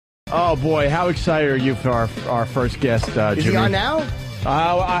Oh, boy. How excited are you for our first guest, Jimmy? Is he on now?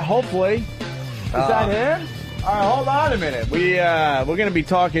 Hopefully. Is that him? All right, hold on a minute. We're going to be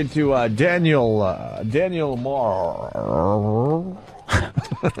talking to Daniel Marr.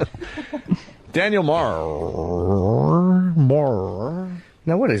 Daniel Marr.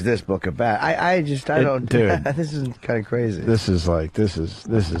 Now, what is this book about? I don't. Dude, this is kind of crazy. This is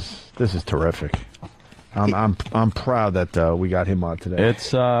terrific. I'm proud that we got him on today.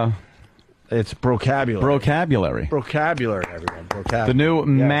 It's Brocabulary. Brocabulary. Brocabulary, everyone. Brocabulary. The new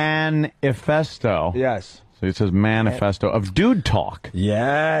manifesto. Yes. So it says manifesto of dude talk.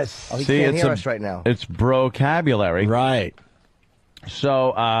 Yes. Oh, he can't hear us right now. It's Brocabulary. Right.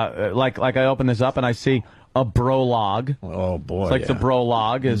 So, like I open this up and I see a brologue. Oh, boy. It's like the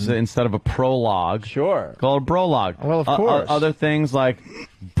brologue is instead of a prologue. Sure. Called a brologue. Well, of course. Other things like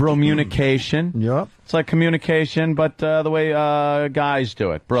bromunication. Yep. It's like communication, but the way guys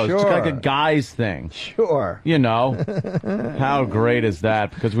do it. Bros. Sure. It's like a guys thing. Sure. You know. How great is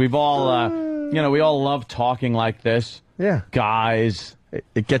that? Because we've all, we all love talking like this. Yeah. Guys.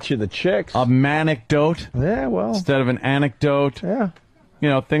 It gets you the chicks. A manecdote. Yeah, well. Instead of an anecdote. Yeah. You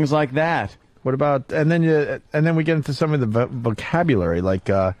know, things like that. What about, and then we get into some of the vocabulary, like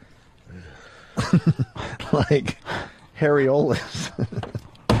like Harriolas.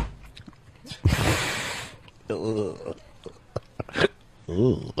 We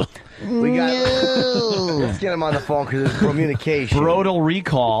got. Let's get him on the phone because it's communication. Brodal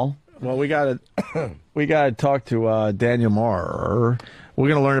recall. Well, we gotta talk to Daniel Marr. We're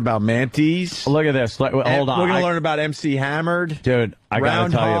gonna learn about mantis. Look at this. Hold on. We're gonna learn about MC Hammered. Dude, I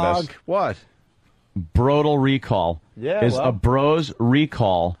gotta tell you this. What? Brodal recall is a bro's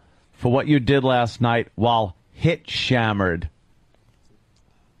recall for what you did last night while hit shammered.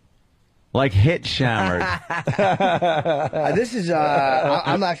 Like hit shammered. This is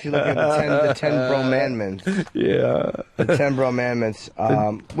I'm actually looking at the 10 bromandments. Yeah. The 10 bromandments.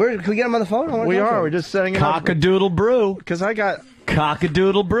 Can we get him on the phone? We are. We're just setting it up. Cockadoodle brew. Because I got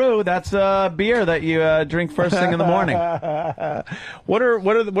Cockadoodle brew. That's a beer that you drink first thing in the morning. What are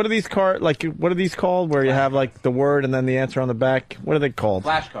these what are these called? Where you have like the word and then the answer on the back. What are they called?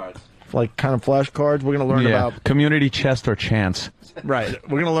 Flashcards. Like kind of flashcards. We're gonna learn about community chest or chance. Right.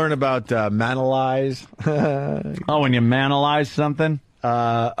 We're gonna learn about manalize. When you manalize something.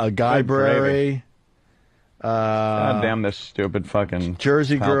 A guybrary. God damn this stupid fucking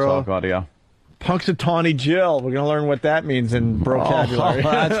Jersey girl. Talk audio. Punxsutawney Jill. We're going to learn what that means in vocabulary.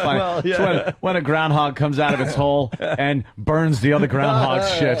 Oh, that's fine. Well, yeah. It's when a groundhog comes out of its hole and burns the other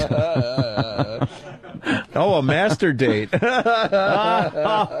groundhog's shit. Oh, a master date.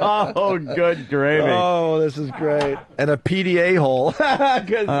 Oh, good gravy. Oh, this is great. And a PDA hole.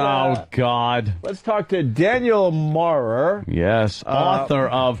 God. Let's talk to Daniel Marr. Yes, author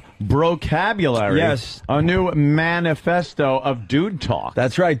of Brocabulary. Yes. A new manifesto of dude talk.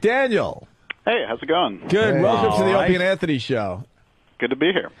 That's right. Daniel. Hey, how's it going? Good. Hey. Welcome to the All Opie right. and Anthony Show. Good to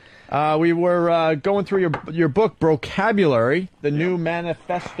be here. We were going through your book, Brocabulary, the new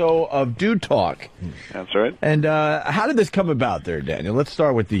manifesto of dude talk. That's right. And how did this come about there, Daniel? Let's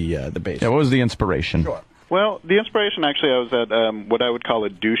start with the basics. Yeah, what was the inspiration? Sure. Well, the inspiration, actually, I was at what I would call a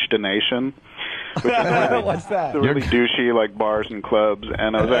douche-donation. Which is really, What's that? it's really douchey, like bars and clubs.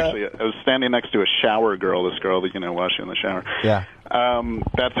 And I was standing next to a shower girl, this girl that, wash you in the shower. Yeah.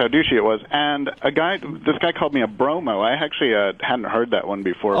 That's how douchey it was. And this guy called me a bromo. I actually hadn't heard that one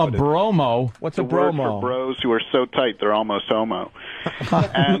before. A bromo? What's a the word bromo? for bros who are so tight they're almost homo.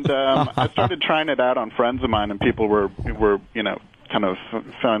 And I started trying it out on friends of mine, and people were kind of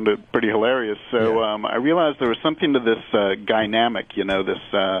found it pretty hilarious. So I realized there was something to this dynamic,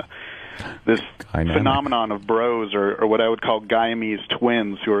 this phenomenon of bros, or what I would call Siamese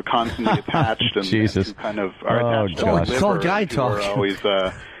twins, who are constantly attached and who kind of are attached to gosh. the It's liver, all guy and who talk. are always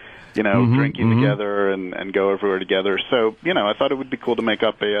drinking together and go everywhere together. So I thought it would be cool to make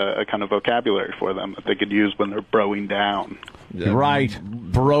up a kind of vocabulary for them that they could use when they're broing down. Right.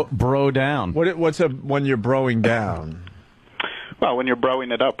 Bro down. What's when you're broing down? Well, when you're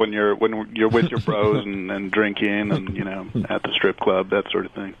broing it up, when you're with your bros and drinking and at the strip club, that sort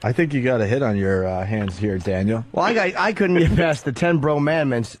of thing. I think you got a hit on your hands here, Daniel. Well, I couldn't get past the 10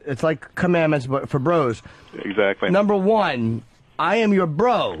 bromandments. It's like commandments, but for bros. Exactly. Number 1, I am your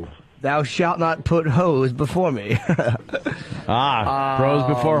bro. Thou shalt not put hose before me. Bros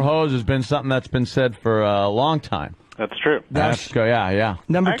before hoes has been something that's been said for a long time. That's true. Yeah.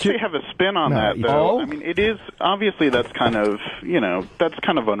 Number I actually 2. have a spin on that, though. Oh? I mean, it is obviously that's kind of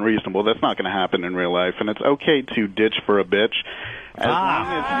unreasonable. That's not going to happen in real life, and it's okay to ditch for a bitch.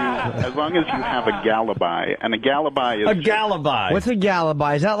 As long as you have a galaby, and a galaby is a galaby. What's a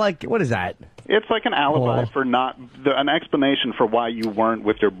galaby? Is that like, what is that? It's like an alibi for an explanation for why you weren't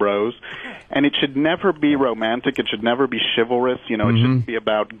with your bros. And it should never be romantic. It should never be chivalrous. You know, it shouldn't be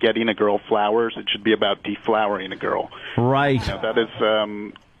about getting a girl flowers. It should be about deflowering a girl. Right. You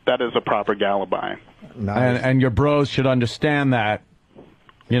know, that is a proper galaby. Nice. And your bros should understand that.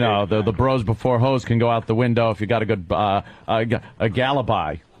 You know, the bros before hoes can go out the window if you got a good a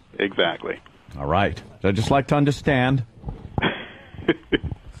galaby. Exactly. All right. So I'd just like to understand.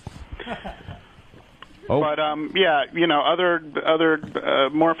 But yeah, you know, other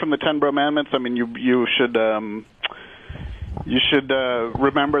more from the 10 Bromandments. I mean, you should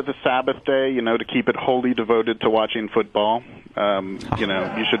remember the Sabbath day. You know, to keep it wholly devoted to watching football. You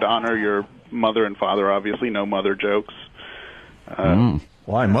know, you should honor your mother and father. Obviously, no mother jokes.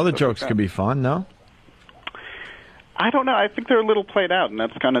 Why? Mother jokes could be fun, no? I don't know. I think they're a little played out, and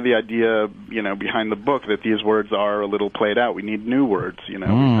that's kind of the idea, you know, behind the book, that these words are a little played out. We need new words, you know.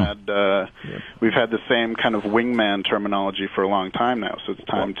 We've had the same kind of wingman terminology for a long time now, so it's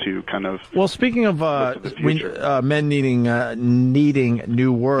time to kind of... Well, speaking of men needing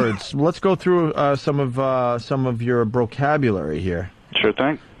new words, let's go through some of your vocabulary here. Sure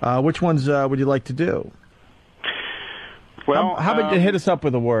thing. Which ones would you like to do? Well, how about you hit us up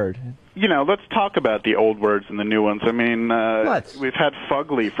with a word? You know, let's talk about the old words and the new ones. I mean, we've had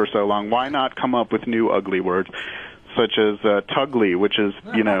fugly for so long. Why not come up with new ugly words, such as tugly, which is,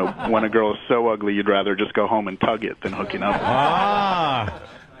 you know, when a girl is so ugly you'd rather just go home and tug it than hooking up.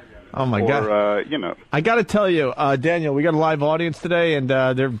 Oh my God! You know, I got to tell you, Daniel, we got a live audience today, and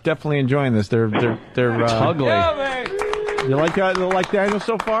they're definitely enjoying this. They're tugly. You like Daniel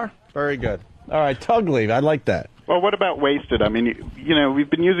so far? Very good. All right, tugly. I like that. Well, what about wasted? I mean, you know, we've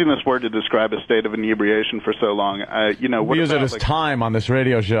been using this word to describe a state of inebriation for so long. You know, we use it as time on this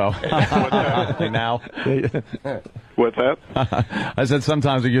radio show. Now. What's that? I said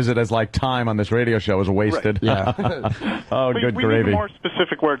sometimes we use it as like time on this radio show is wasted. Right. Yeah. Oh, good we gravy. Need more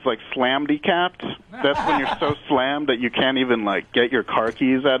specific words like slammed-capped. That's when you're so slammed that you can't even like get your car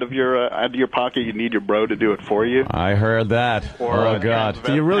keys out of your pocket. You need your bro to do it for you. I heard that. Oh God!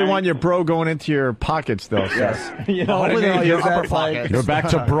 Do you really want your bro going into your pockets, though? Yes. You know what I mean? Your upper pocket. You're back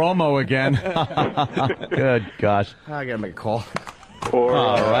to Bromo again. Good gosh. I gotta make a call.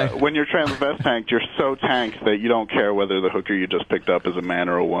 Or when you're transvestined, you're so tanked that you don't care whether the hooker you just picked up is a man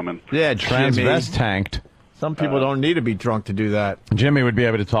or a woman. Yeah, transvestined. Some people don't need to be drunk to do that. Jimmy would be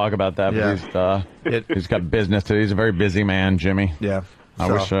able to talk about that, but he's got business today. He's a very busy man, Jimmy. Yeah.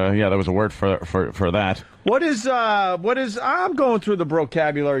 I wish, there was a word for that. What is, I'm going through the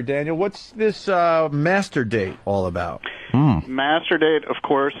vocabulary, Daniel. What's this master date all about? Master date, of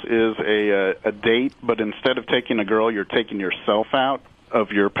course, is a date, but instead of taking a girl, you're taking yourself out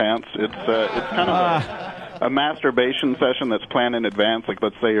of your pants. It's kind of a masturbation session that's planned in advance. Like,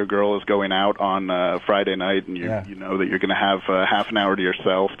 let's say your girl is going out on Friday night, and you know that you're going to have half an hour to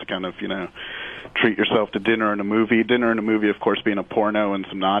yourself to kind of, you know, treat yourself to dinner and a movie. Dinner and a movie, of course, being a porno and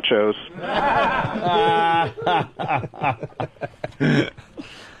some nachos.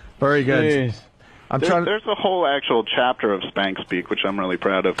 Very good. Jeez. There's a whole actual chapter of Spank Speak, which I'm really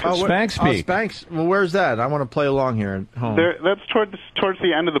proud of. Spank Speak? Spanks. Well, where's that? I want to play along here at home. That's towards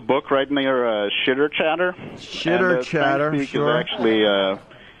the end of the book, right near Shitter Chatter. Shitter Chatter, Spank Speak sure. is actually,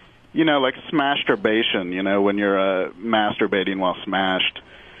 you know, like smasturbation, you know, when you're masturbating while smashed.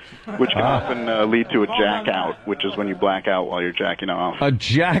 Which can often lead to a jack out, which is when you black out while you're jacking off. A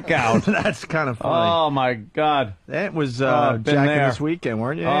jack out. That's kind of funny. Oh my God. That was jacking this weekend,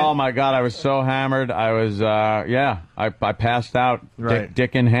 weren't you? Oh my God, I was so hammered. I was I passed out, right.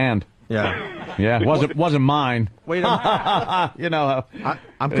 dick in hand. Yeah. Yeah, wasn't mine. Wait a minute. You know,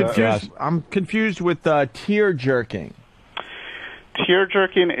 I'm confused. I'm confused with tear jerking. Tear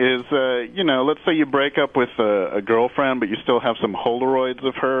jerking is, you know, let's say you break up with a girlfriend, but you still have some Polaroids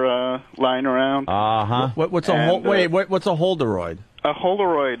of her lying around. What's a Holderoid? A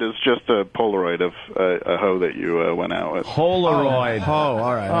Polaroid is just a Polaroid of a hoe that you went out with. Polaroid. Oh,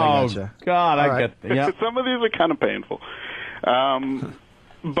 all right. I gotcha. God, all I right. get. Yep. Some of these are kind of painful.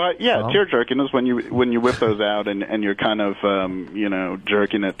 But yeah, tear jerking is when you whip those out and you're kind of you know,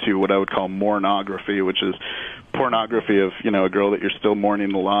 jerking it to what I would call mournography, which is pornography of, you know, a girl that you're still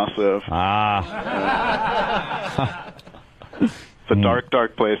mourning the loss of. It's a dark,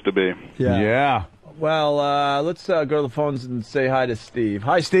 dark place to be. Yeah. Well, let's go to the phones and say hi to Steve.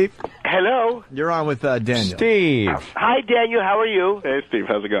 Hi, Steve. Hello. You're on with Daniel. Steve. Hi, Daniel. How are you? Hey, Steve.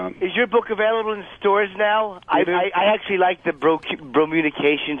 How's it going? Is your book available in stores now? I actually like the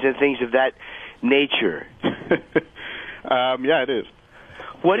Bromunications and things of that nature. Yeah, it is.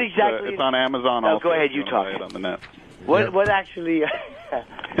 What exactly? It's on Amazon. No, also, go ahead. You talk. Buy it on the net. What actually?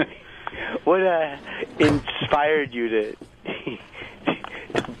 What inspired you to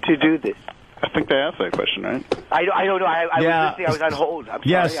do this? I think they asked that question, right? I don't know. I was listening. I was on hold. I'm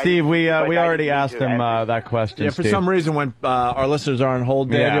yeah, sorry. Steve, we already asked him that question. Yeah, for Steve. some reason, when our listeners are on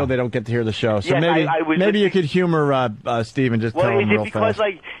hold, Daniel, they don't get to hear the show. So Yes, maybe you could humor Steve and just tell him real because, fast.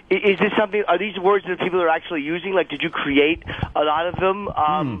 like, is this something? Are these words that people are actually using? Like, did you create a lot of them?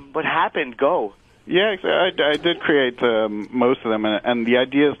 What happened? Go. Yeah, I did create most of them, and the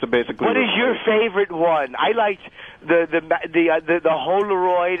idea is to basically. What is your favorite one? I liked the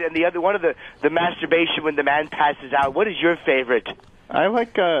Polaroid and the other one of the masturbation when the man passes out. What is your favorite? I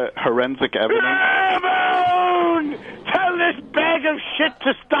like forensic evidence. Ramon! Tell this bag of shit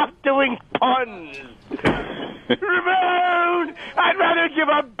to stop doing puns. Ramon! I'd rather give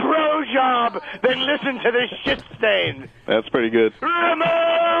a bro job than listen to this shit stain. That's pretty good.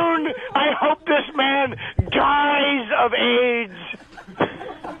 Ramon! I hope this man dies of AIDS.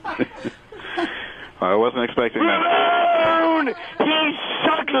 I wasn't expecting that. Ramon! He's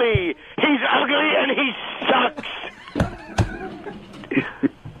ugly. He's ugly and he sucks.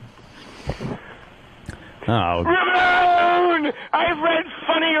 Oh. Ramon! I've read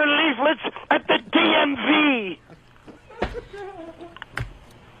funnier leaflets at the DMV.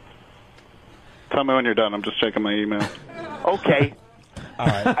 Tell me when you're done. I'm just checking my email. Okay. All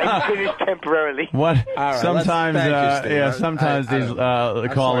right. I finished temporarily. What? All right, Sometimes, thank you, Steve. sometimes I these don't know. I'm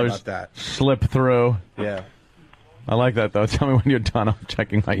callers sorry about that. slip through. Yeah. I like that though. Tell me when you're done. I'm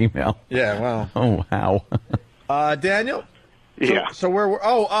checking my email. Yeah. Well. Oh wow. Daniel. Yeah. So where we're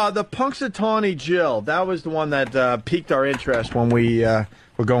the Punxsutawney Jill. That was the one that piqued our interest when we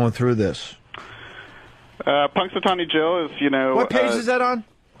were going through this. Punxsutawney Jill is, What page is that on?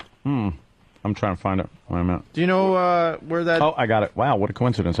 I'm trying to find it. Wait a minute. Do you know where that? Oh, I got it. Wow, what a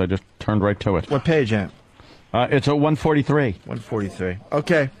coincidence. I just turned right to it. What page, Aunt? It's at 143. 143.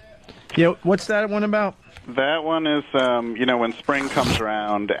 Okay. Yeah. What's that one about? That one is, when spring comes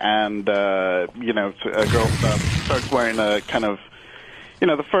around and, a girl starts wearing a kind of,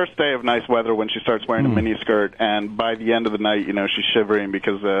 the first day of nice weather when she starts wearing a miniskirt, and by the end of the night, she's shivering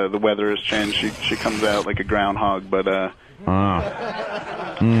because the weather has changed. She comes out like a groundhog, but...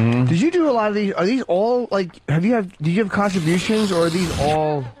 Did you do a lot of these? Are these all, like, did you have contributions, or are these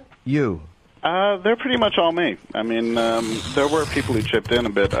all you? They're pretty much all me. I mean, there were people who chipped in a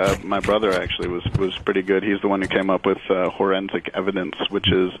bit. My brother actually was pretty good. He's the one who came up with forensic evidence,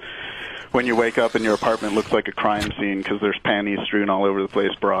 which is when you wake up and your apartment looks like a crime scene because there's panties strewn all over the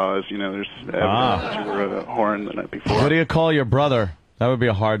place, bras. There's evidence that you were whoring the night before. What do you call your brother? That would be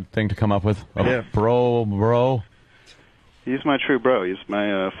a hard thing to come up with. Bro. He's my true bro. He's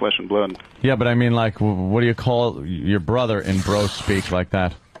my flesh and blood. Yeah, but I mean, like, what do you call your brother in bro speak like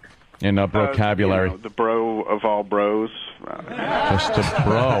that? In Brocabulary. The bro of all bros. Just a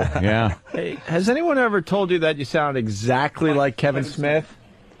bro, yeah. Hey, has anyone ever told you that you sound exactly like Kevin Smith?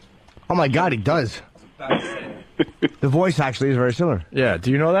 Oh my God, he does. The voice actually is very similar. Yeah. Do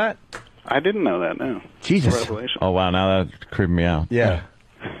you know that? I didn't know that, no. Jesus. Revelation. Oh, wow, now that creeped me out. Yeah.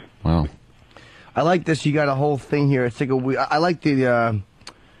 Wow. I like this. You got a whole thing here. It's like I like the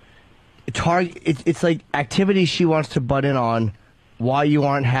it's like activities she wants to butt in on, why you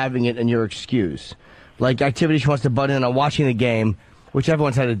aren't having it, and your excuse. Like activities she wants to butt in on watching the game, which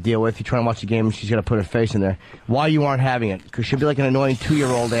everyone's had to deal with. You try and watch the game, she's got to put her face in there. Why you aren't having it? Because she'll be like an annoying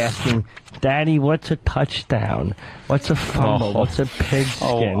 2-year-old asking, "Daddy, what's a touchdown? What's a fumble? What's a pigskin?"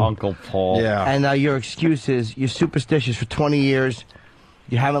 Oh, Uncle Paul. Yeah. And your excuse is you're superstitious for 20 years.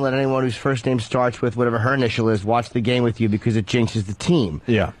 You haven't let anyone whose first name starts with whatever her initial is watch the game with you because it jinxes the team.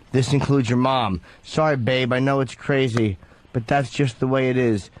 Yeah. This includes your mom. Sorry, babe, I know it's crazy, but that's just the way it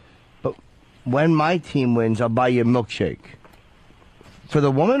is. But when my team wins, I'll buy you a milkshake. For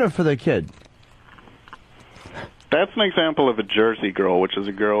the woman or for the kid? That's an example of a Jersey girl, which is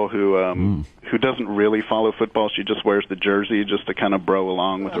a girl who doesn't really follow football. She just wears the jersey just to kind of bro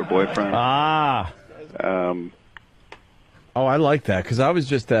along with her boyfriend. Oh, I like that because I was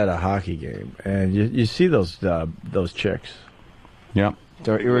just at a hockey game, and you see those chicks. Yeah.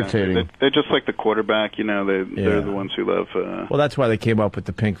 They're irritating. Yeah, they're just like the quarterback, they're the ones who love... Well, that's why they came up with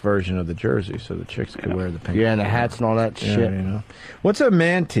the pink version of the jersey, so the chicks could wear the pink. Yeah, and the hats and all that shit. What's a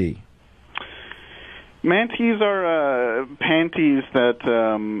manatee? Mantees are panties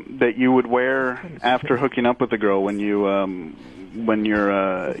that you would wear after hooking up with a girl when you're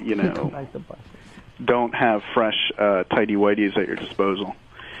don't have fresh tidy whities at your disposal.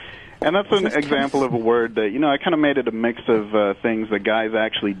 And that's an example of a word that, I kind of made it a mix of things that guys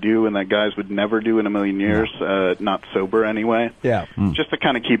actually do and that guys would never do in a million years, not sober anyway. Yeah. Just to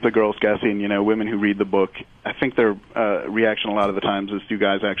kind of keep the girls guessing, women who read the book, I think their reaction a lot of the times is, do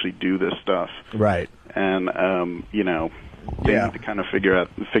guys actually do this stuff? Right. And, they need to kind of figure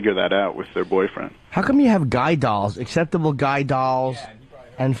that out with their boyfriend. How come you have guy dolls, acceptable guy dolls,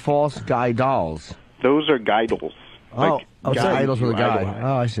 and false guy dolls? Those are guidles. Idols with a guy.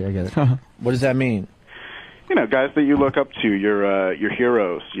 Oh, I see. I get it. What does that mean? Guys that you look up to, your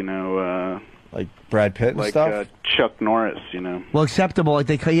heroes. Like Brad Pitt and like, stuff. Chuck Norris. Well, acceptable. Like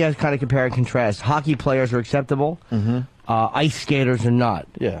you guys kind of compare and contrast. Hockey players are acceptable. Mm-hmm. Ice skaters are not.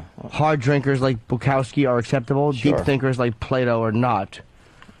 Yeah. Hard drinkers like Bukowski are acceptable. Sure. Deep thinkers like Plato are not.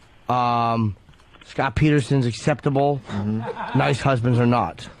 Scott Peterson's acceptable. Mm-hmm. Nice husbands are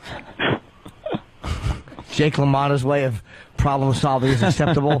not. Jake LaMotta's way of problem solving is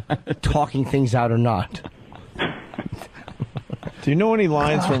acceptable. Talking things out or not. Do you know any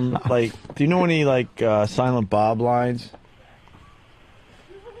lines from Do you know any Silent Bob lines?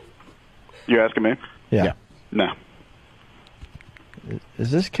 You asking me? Yeah. No.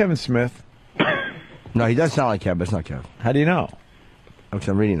 Is this Kevin Smith? No, he does sound like Kevin, but it's not Kevin. How do you know? Because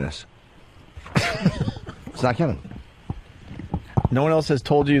I'm reading this. It's not Kevin. No one else has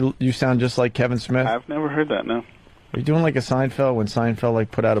told you you sound just like Kevin Smith? I've never heard that, no. Are you doing like a Seinfeld when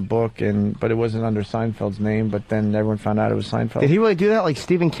Seinfeld put out a book but it wasn't under Seinfeld's name, but then everyone found out it was Seinfeld? Did he really do that like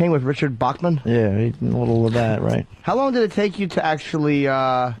Stephen King with Richard Bachman? Yeah, a little of that, right? How long did it take you to actually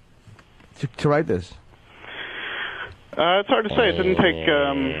to write this? It's hard to say. It didn't take,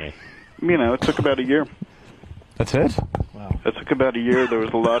 it took about a year. That's it? Wow. It took about a year. There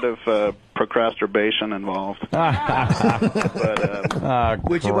was a lot of procrastination involved. What's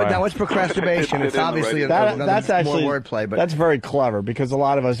procrastination? It's obviously that's actually more wordplay, but that's very clever because a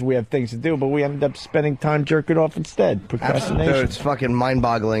lot of us we have things to do, but we end up spending time jerking off instead. Procrastination. Dude, it's fucking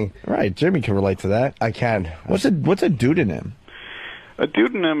mind-boggling. Right, Jimmy can relate to that. I can. What's a pseudonym? A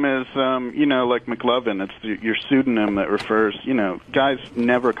pseudonym is, like McLovin. It's your pseudonym that refers, guys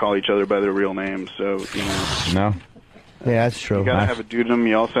never call each other by their real names, so, No. Yeah, that's true. You gotta have a pseudonym.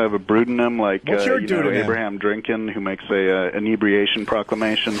 You also have a brutonym, like, What's your pseudonym? Abraham Drinkin, who makes a inebriation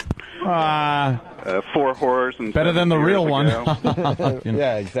proclamation. 4 whores and better than the real one.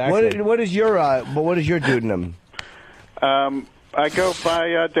 Yeah, exactly. What is your pseudonym? I go by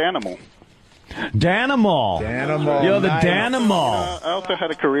Danimal. Danimal. You're the nice. Danimal. I also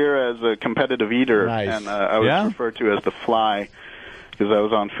had a career as a competitive eater, Nice. and I was referred to as the Fly because I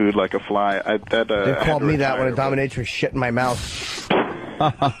was on food like a fly. They called me that when a dominatrix shit in my mouth.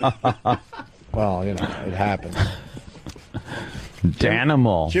 Well, it happens.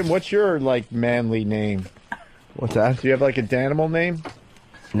 Danimal. Jim, what's your manly name? What's that? Do you have a Danimal name?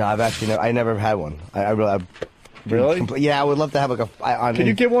 No, I never had one. I Really? Yeah, I would love to have Can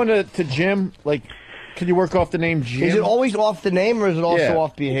you give one to Jim? Can you work off the name Jim? Is it always off the name, or is it also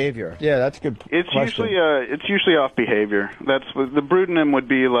off behavior? Yeah, that's a good. It's question. usually off behavior. That's the brutonym would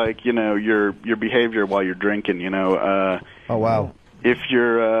be your behavior while you're drinking. Oh wow. If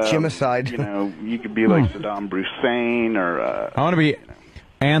you're Jimicide. you could be like Saddam Hussein or. I want to be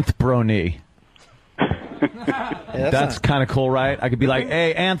Anthbrony. That's kind of cool, right? I could be like,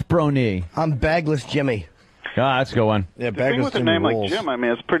 hey, Anthbrony. I'm Bagless Jimmy. That's a good one. Yeah, the thing with a name like Jim, I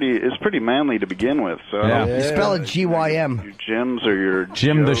mean, it's pretty manly to begin with. So You spell it G-Y-M. Your Jims or your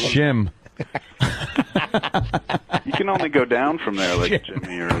Jim the Joes. Shim. You can only go down from there, like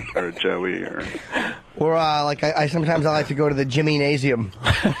Jimmy or Joey Or I sometimes I like to go to the Jimmynasium.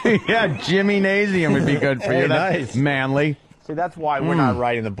 Yeah, Jimmynasium would be good for you. Hey, That's nice. manly. See, that's why we're not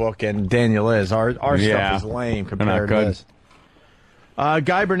writing the book, and Daniel is. Our stuff is lame compared to good. this.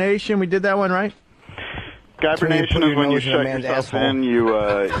 Guybernation, we did that one, right? Hibernation is when you shut man's yourself asshole. in. You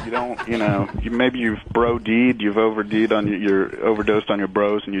don't. Maybe you've bro-D'd, you've overd'd on you're overdosed on your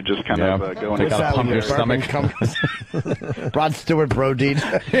bros, and you just kind of go into Take out a pump your stomach. Rod Stewart, bro, deed.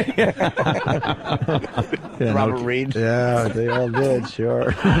 Robert Reed. Yeah, they all did,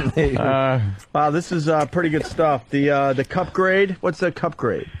 sure. Wow, this is pretty good stuff. The cup grade. What's the cup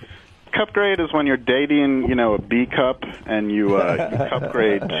grade? Cup grade is when you're dating, a B cup, and you cup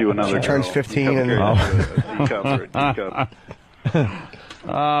grade to another. She turns girl. 15 You cup and- grade to a C cup or a D cup.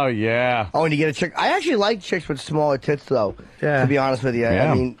 Oh, yeah. Oh, and you get a chick. I actually like chicks with smaller tits, though. Yeah. To be honest with you,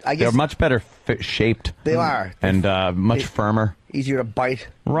 Yeah. I mean, I guess they're much better shaped. they are And much firmer. easier to bite.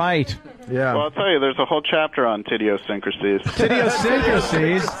 Right. Yeah. Well, I'll tell you, there's a whole chapter on tidiosyncrasies.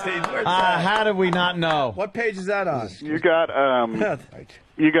 Idiosyncrasies. How did we not know? What page is that on? You got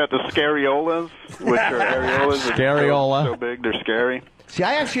the scariolas, which are areolas. Scariola. So big, they're scary. See,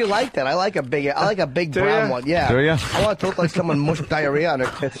 I actually like that. I like a big brown one. Yeah. Do ya? I want it to look like someone mushed diarrhea on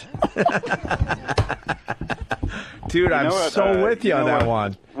their tits. Dude, I'm so with you on that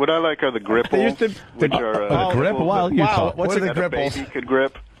one. What I like are the gripples, which are the grip. Wow, what's a that a gripples? baby could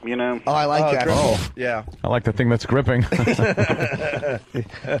grip. You know. Oh, I like that. Oh, yeah. I like the thing that's gripping.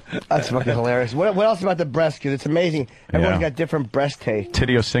 That's fucking hilarious. What else about the breast? Because it's amazing. Everyone's got different breast taste.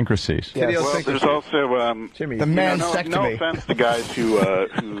 Idiosyncrasies. Yeah. Well, there's also The mansectomy. no offense to guys who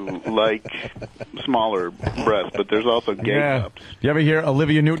like smaller breasts, but there's also gay cups. You ever hear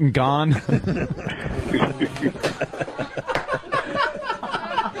Olivia Newton-John?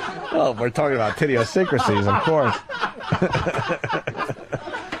 Oh, we're talking about idiosyncrasies, of course.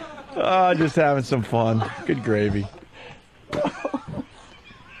 Oh, just having some fun. Good gravy.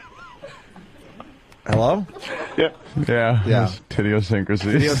 Hello? Yeah. Yeah.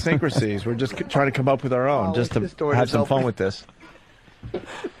 Idiosyncrasies. Idiosyncrasies. We're just trying to come up with our own, just to have some fun with this.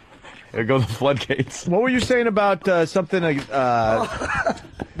 There go the floodgates. What were you saying about something?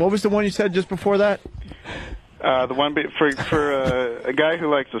 What was the one you said just before that? The one for a guy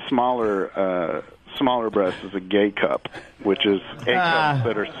who likes a smaller breast is a gay cup, which is egg cups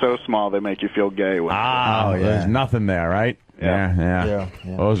that are so small they make you feel gay. There's nothing there, right? Yeah.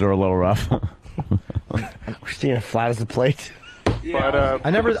 Those are a little rough. Christina flat as a plate. But I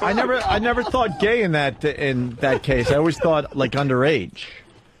never thought gay in that case. I always thought like underage.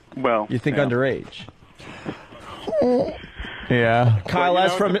 Well, You think underage? Yeah. Kyle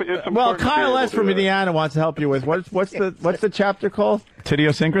S. from Indiana wants to help you with what's the chapter called?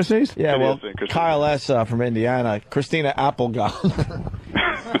 Idiosyncrasies? Yeah, well, Idiosyncrasies. Kyle S. From Indiana, Christina Applegon.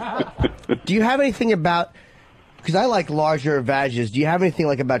 Do you have anything about? Because I like larger vages. Do you have anything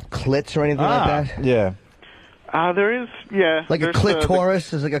like about clits or anything like that? Yeah. there is, yeah. Like a there's,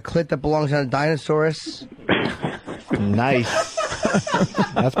 clitoris is like a clit that belongs on a dinosaurus. Nice.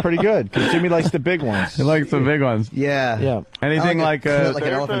 That's pretty good. Because Jimmy likes the big ones. He likes the big ones. Yeah. Yeah. Anything like clit like an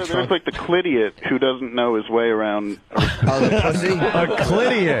there's, elephant there's trunk. like the clidiot who doesn't know his way around. Oh, the pussy. a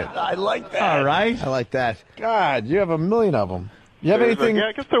clidiot. I like that. All right. I like that. God, you have a million of them. You have anything? Yeah,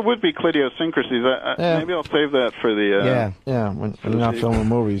 I guess there would be clidiosyncrasies. Maybe I'll save that for the. Yeah, when you're not filming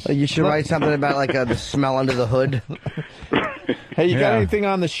movies. You should write something about like the smell under the hood. Hey, you got anything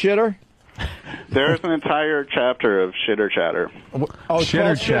on the shitter? There's an entire chapter of shitter chatter. Oh,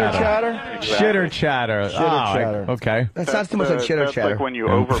 Shitter chatter. Exactly. Shitter chatter. Chatter. Okay. That sounds too much like chitter That's chatter. like when you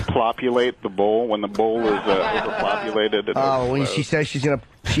overpopulate the bowl. When the bowl is overpopulated. It Oh, when overflows. she says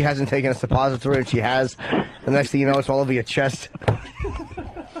she hasn't taken a suppository and she has, the next thing you know, it's all over your chest.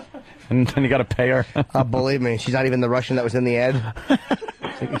 And then you got to pay her. Believe me, she's not even the Russian that was in the ad.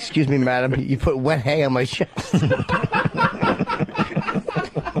 Like, excuse me, madam, you put wet hay on my chest.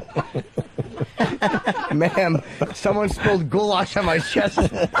 Ma'am, someone spilled goulash on my chest.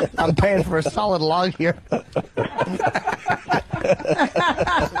 I'm paying for a solid log here.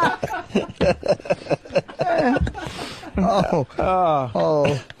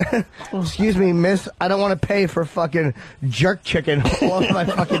 Oh. Excuse me, miss. I don't want to pay for fucking jerk chicken all over my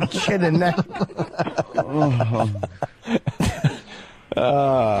fucking chin and neck.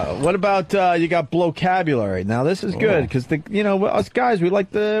 What about you got Brocabulary? Now this is good because us guys we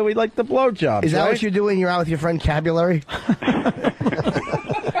like the blowjobs. Is that right? what you do when you're out with your friend Cabulary?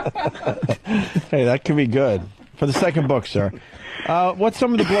 Hey, that could be good for the second book, sir. What's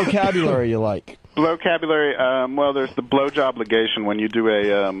some of the Brocabulary you like? Vocabulary. Well, there's the blowjob obligation. When you do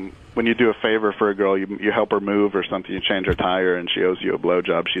a favor for a girl, you help her move or something. You change her tire, and she owes you a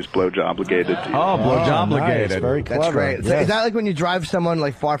blowjob. She's blowjob obligated to you. Oh, blowjob obligated. Nice. Very clever. That's great. Yeah. Is that like when you drive someone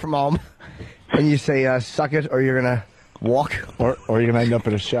like far from home and you say suck it or you're gonna walk? Or you're gonna end up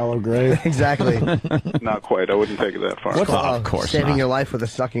in a shallow grave. Exactly. Not quite. I wouldn't take it that far. Of course saving not. your life with a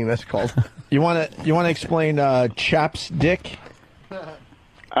sucking. That's called. You wanna explain Chap's dick?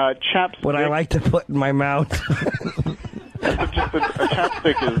 Chapstick. What I like to put in my mouth. A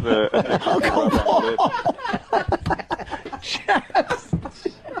chapstick is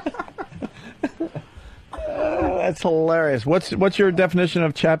That's hilarious. What's your definition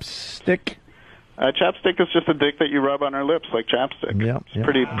of chapstick? chapstick is just a dick that you rub on her lips like chapstick. Yeah, It's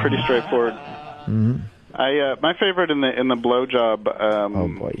pretty straightforward. Mm-hmm. My favorite in the blowjob.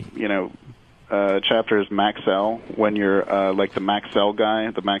 Chapter is Maxell, when you're like the Maxell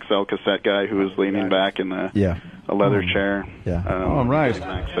guy, the Maxell cassette guy who is leaning back in a leather chair. Yeah. Right.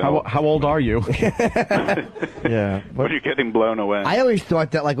 How old are you? Yeah. When you're getting blown away. I always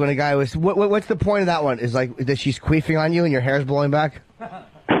thought that like when a guy was, what's the point of that one? Is like that she's queefing on you and your hair's blowing back?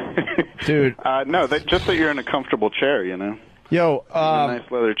 Dude. No, just that you're in a comfortable chair, you know. Yo, a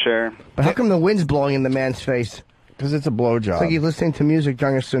nice leather chair. But how come the wind's blowing in the man's face? Because it's a blowjob. It's like he's listening to music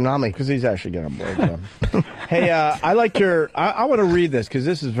during a tsunami. Because he's actually getting a blowjob. Hey, I like your... I want to read this because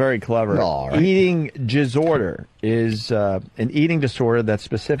this is very clever. All right. Eating disorder is an eating disorder that's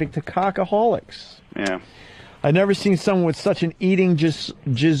specific to cockaholics. Yeah. I've never seen someone with such an eating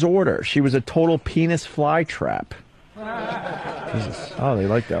disorder. She was a total penis fly trap. Jesus. Oh, they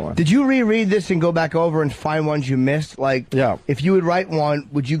like that one. Did you reread this and go back over and find ones you missed? Like, yeah. If you would write one,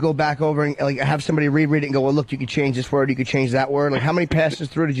 would you go back over and like have somebody reread it and go, well, look, you could change this word, you could change that word? Like, how many passes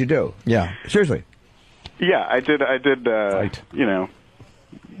through did you do? Yeah. Seriously. Yeah, I did. You know,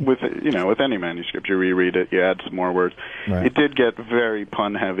 with any manuscript, you reread it, you add some more words. Right. It did get very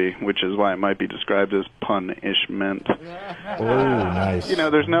pun heavy, which is why it might be described as punishment. Oh, nice. You know,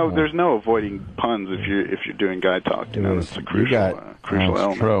 there's no avoiding puns if you're doing guy talk. You know, it's a crucial element.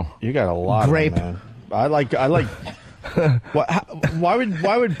 True. You got a lot. Grape. Of them, man. I like.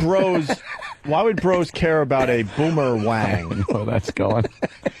 Why would bros care about a boomer wang? Oh, that's going.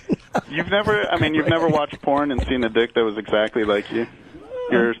 You've never watched porn and seen a dick that was exactly like you.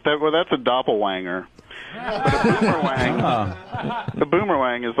 Well, that's a doppelwanger. But a boomerang, the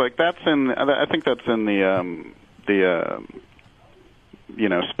boomerang is like I think that's in the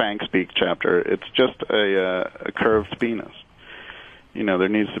spank speak chapter. It's just a curved penis. You know, there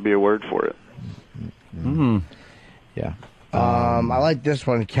needs to be a word for it. Mm-hmm. Yeah. I like this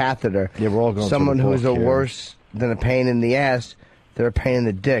one, catheter. Yeah, we're all going. Someone to the who is book a here. worse than a pain in the ass, they're a pain in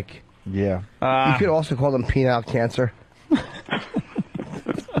the dick. Yeah. You could also call them penile cancer.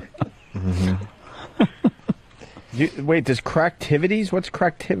 Wait, there's cracktivities? What's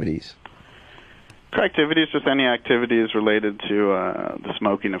cracktivities? Cracktivity is just any activities related to the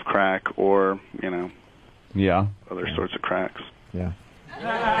smoking of crack or, other sorts of cracks. Yeah.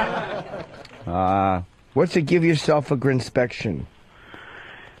 What's to give yourself a grinspection?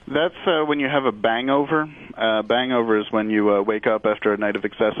 That's when you have a bangover. Bangover is when you wake up after a night of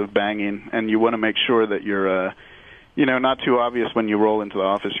excessive banging, and you want to make sure that you're, not too obvious when you roll into the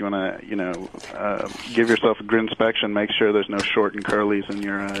office. You want to, give yourself a grinspection. Make sure there's no short and curlies in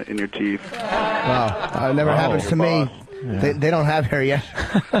your teeth. Wow, it never happens to me. Yeah. They don't have hair yet.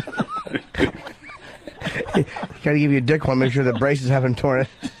 Got to give you a dick one. Make sure the braces haven't torn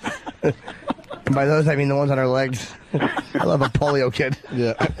it. And by those, I mean the ones on her legs. I love a polio kid.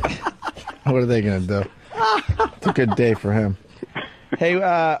 Yeah. What are they going to do? It's a good day for him. Hey,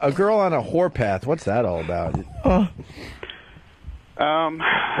 a girl on a whore path. What's that all about? What's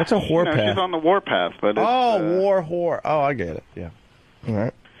a whore path? She's on the war path, but it's, war whore. Oh, I get it. Yeah. All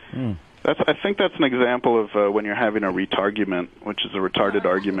right. I think that's an example of when you're having a retargument, which is a retarded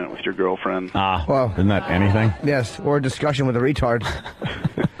argument with your girlfriend. Well, isn't that anything? Yes, or a discussion with a retard.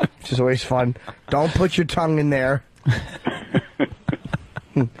 Which is always fun. Don't put your tongue in there.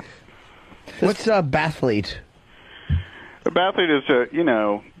 What's a bathlete? A bathlete is,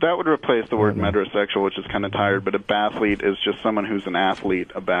 that would replace the word metrosexual, which is kind of tired, but a bathlete is just someone who's an athlete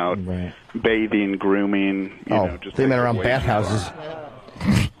about bathing, grooming, just they meant around bathhouses.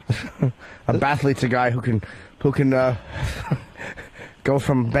 A bathlete's a guy who can go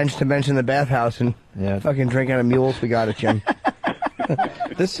from bench to bench in the bathhouse and fucking drink out of mules. We got it, Jim.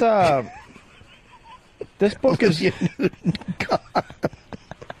 This book is.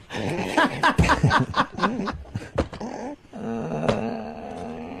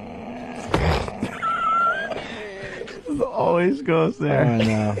 Always goes there. I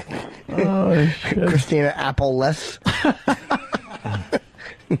know. Oh, shit. Christina Apple-less.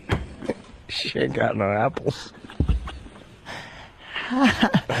 She ain't got no apples.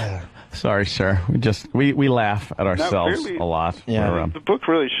 Sorry, sir. We laugh at ourselves a lot. Yeah. The book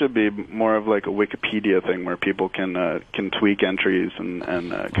really should be more of like a Wikipedia thing where people can tweak entries and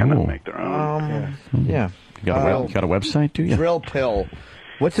kind of make their own. Yeah. You got a website, do you? Drill pill.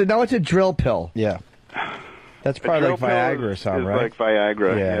 What's a drill pill? Yeah. That's probably like Viagra or something, right? Like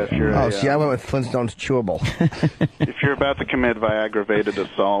Viagra. Yeah. If you're See, I went with Flintstones chewable. if you're about to commit Viagra-vated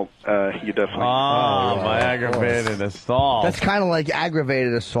assault, you definitely. Viagra-vated assault. That's kind of like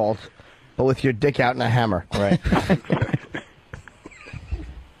aggravated assault, but with your dick out and a hammer. Right.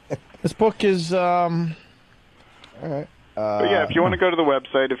 This book is. All right. But yeah, if you want to go to the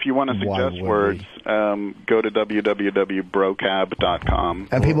website, if you want to suggest words, go to www.brocab.com.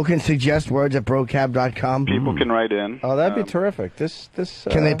 And people can suggest words at brocab.com? People can write in. Oh, that'd be terrific. This.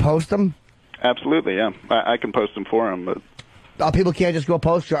 Can they post them? Absolutely, yeah. I can post them for them, but. People can't just go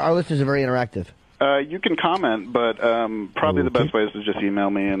post. Our listeners are very interactive. You can comment, but probably the best way is to just email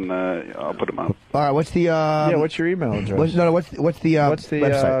me, and I'll put them up. All right, what's the... what's your email address? What's the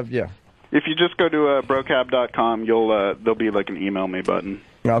website? If you just go to brocab.com, there'll be like an email me button.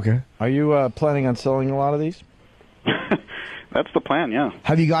 Okay. Are you planning on selling a lot of these? That's the plan, yeah.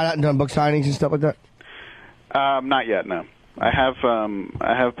 Have you gone out and done book signings and stuff like that? Not yet, no. I have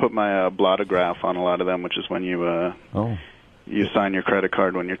put my blottograph on a lot of them, which is when you you sign your credit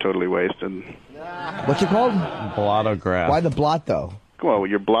card when you're totally wasted. What's it called? Blottograph. Why the blot, though? Well,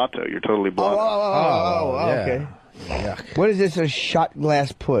 you're blotto. You're totally blotto. Okay. What is this, a shot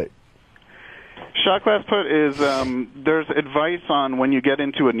glass put? Shot glass put is there's advice on when you get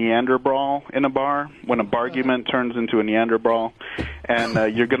into a Neander brawl in a bar, when a bargument turns into a Neander brawl,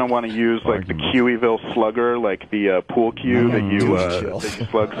 and you're going to want to use like the Cueyville slugger, like the pool cue that you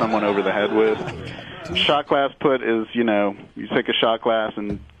slug someone over the head with. Shot glass put is, you take a shot glass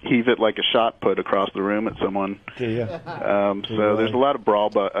and heave it like a shot put across the room at someone. So there's a lot of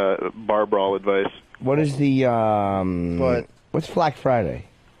bar brawl advice. What is the what's Black Friday?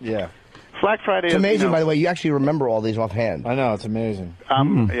 Yeah. Black Friday it's is amazing, by the way. You actually remember all these offhand. I know, it's amazing.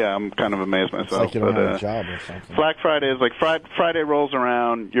 Yeah, I'm kind of amazed myself. It's like you don't have a job or something. Black Friday is like Friday rolls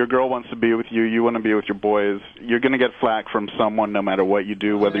around, your girl wants to be with you, you want to be with your boys. You're going to get flack from someone no matter what you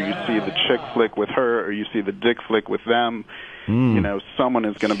do, whether you see the chick flick with her or you see the dick flick with them. Someone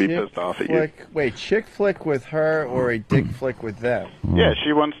is going to be pissed off at you. Wait, chick flick with her or a dick flick with them? Yeah,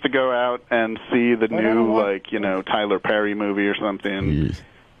 she wants to go out and see the new, Tyler Perry movie or something.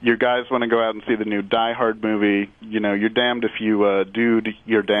 Your guys want to go out and see the new Die Hard movie. You're damned if you do,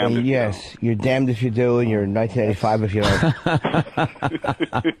 you're damned if you don't. Yes, you're damned if you do, and you're 1985 if you don't.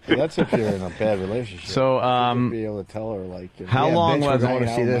 That's if you're in a bad relationship. So, be able to tell her, how long was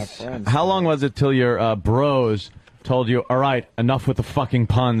it? How long was it till your bros told you, all right, enough with the fucking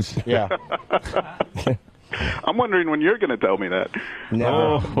puns? Yeah. I'm wondering when you're going to tell me that.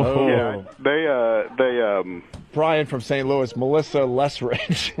 Never. Yeah, they Brian from St. Louis, Melissa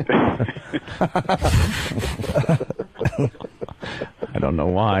Lessridge. I don't know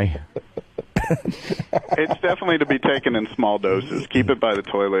why. It's definitely to be taken in small doses. Keep it by the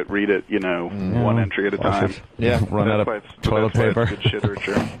toilet. Read it, one entry at a time. Yeah, run out of toilet paper.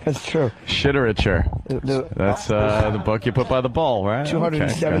 Shitterature. That's true. Shitterature. That's the book you put by the bowl, right?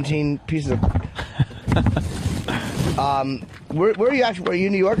 217 pieces of... where are you actually? Are you a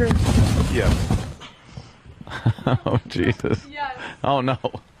New Yorker? Yeah. Oh, Jesus. Yes. Oh, no.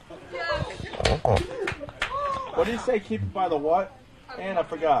 Yes. What do you say, keep it by the what? And I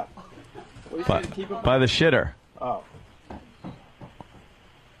forgot. What do you say, keep it by the shitter. Oh.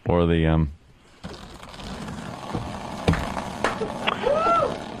 Or the,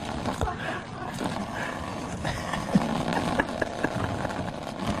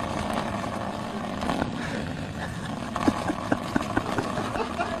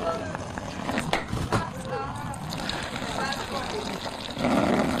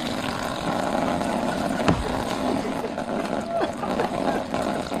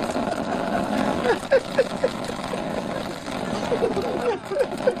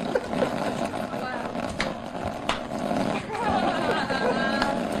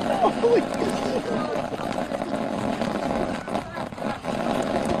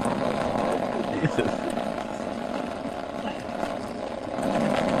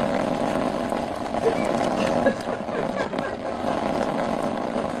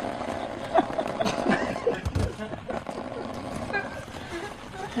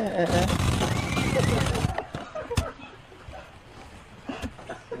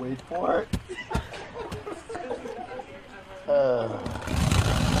 Wait for it. All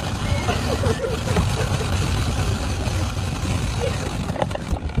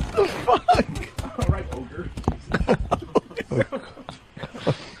right, ogre.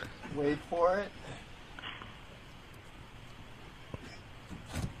 Wait for it.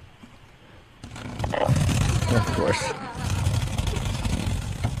 Of course.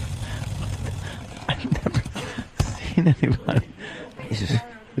 I've never seen anybody. Jesus.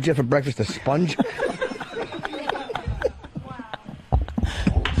 What'd you have for breakfast? A sponge?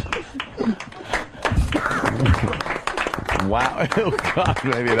 Wow. Oh, God.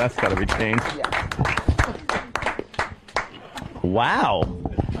 Maybe that's got to be changed. Wow.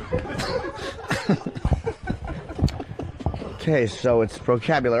 Okay, so it's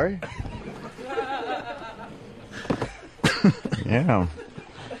Brocabulary. Yeah.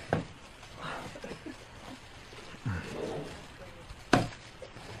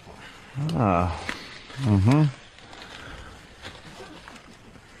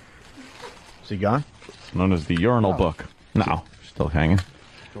 Is he gone? It's known as the urinal book. No, still hanging.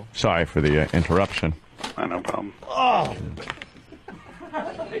 Sorry for the interruption. No problem. Oh!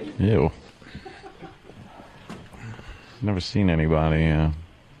 Ew. Never seen anybody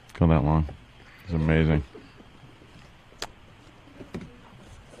go that long. It's amazing.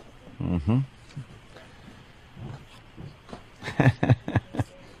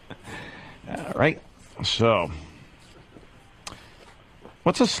 right? So,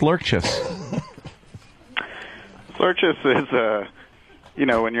 what's a slurchus? Slurchus is, you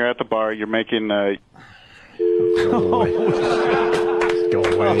know, when you're at the bar, you're making... Go away.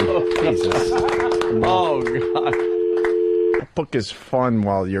 Jesus. Oh, God. A book is fun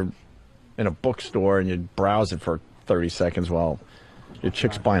while you're in a bookstore and you browse it for 30 seconds while your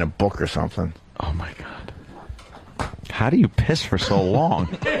chick's buying a book or something. Oh, my God. How do you piss for so long?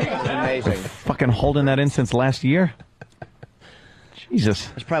 Amazing. Fucking holding that in since last year? Jesus.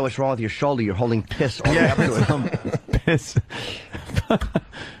 That's probably what's wrong with your shoulder. You're holding piss all the way up to it. Piss.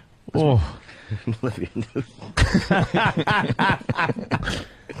 Oh.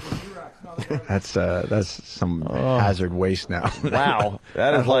 That's some hazard waste now. Wow.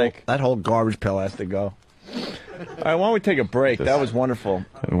 That is that whole garbage pail has to go. All right, why don't we take a break? That was wonderful.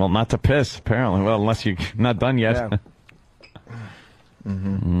 Well, not to piss, apparently. Well, unless you're not done yet. Yeah.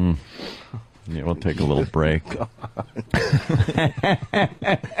 Yeah, we'll take a little break. What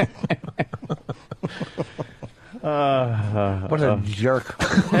a jerk.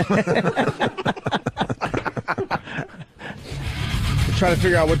 Trying to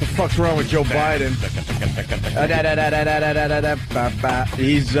figure out what the fuck's wrong with Joe Biden.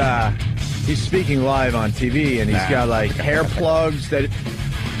 He's speaking live on TV, and he's got like hair plugs that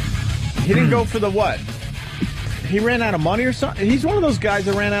he didn't go for the what? He ran out of money or something? He's one of those guys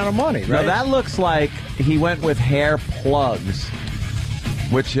that ran out of money, right? No, that looks like he went with hair plugs.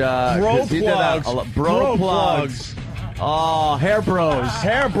 Which, bro plugs. Bro plugs. Oh, hair bros.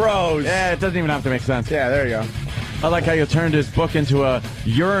 Hair bros. Yeah, it doesn't even have to make sense. Yeah, there you go. I like how you turned his book into a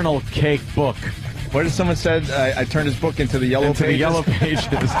urinal cake book. What did someone said? I turned his book into the yellow pages. The yellow pages.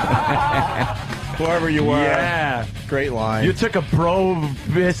 Whoever you were. Yeah. Great line. You took a bro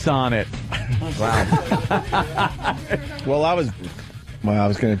biss on it. Wow. Well, I was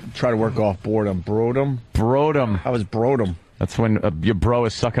going to try to work off boredom. Brodom. I was brodom. That's when your bro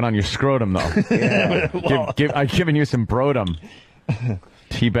is sucking on your scrotum, though. Yeah. I'm giving you some brodom.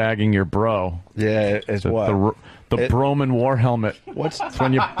 Teabagging your bro. Yeah, as what? The Broman war helmet. It's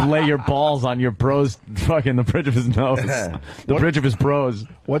when you lay your balls on your bro's fucking the bridge of his nose. The bridge of his bros.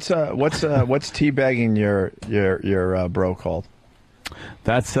 What's teabagging your bro called?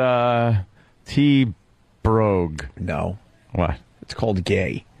 That's T-brogue. No. What? It's called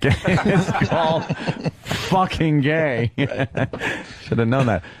gay. It's called fucking gay. Should have known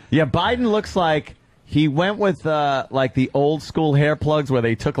that. Yeah, Biden looks like he went with like the old school hair plugs where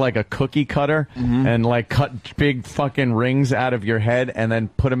they took like a cookie cutter and like cut big fucking rings out of your head and then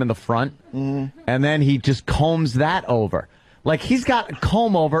put them in the front. And then he just combs that over. Like he's got a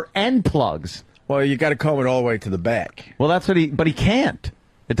comb over and plugs. Well, you got to comb it all the way to the back. Well, that's what but he can't.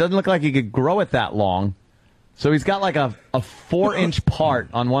 It doesn't look like he could grow it that long. So he's got like a 4-inch part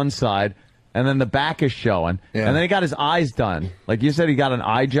on one side. And then the back is showing. Yeah. And then he got his eyes done. Like you said, he got an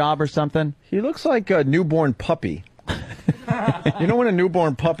eye job or something? He looks like a newborn puppy. You know when a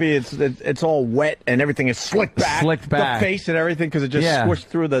newborn puppy, it's all wet and everything is slicked back? Slicked back. The face and everything because it just squished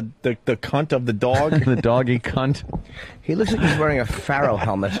through the cunt of the dog. The doggy cunt. He looks like he's wearing a Pharaoh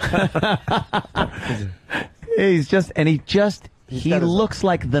helmet. He looks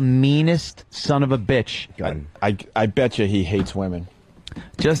like the meanest son of a bitch. I bet you he hates women.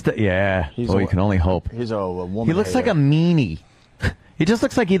 You can only hope. He's a woman. He looks like a meanie. He just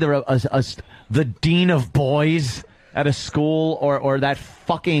looks like either the dean of boys at a school or that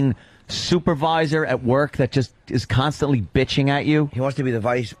fucking supervisor at work that just is constantly bitching at you. He wants to be the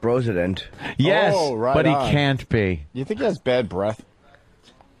vice president. Yes, right but he on. can't be. You think he has bad breath?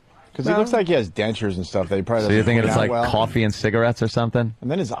 Because he looks like he has dentures and stuff that he probably doesn't. So you think it's like well. coffee and cigarettes or soming?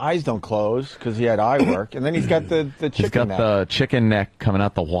 And then his eyes don't close because he had eye work. And then he's got the chicken He's got neck. the chicken neck coming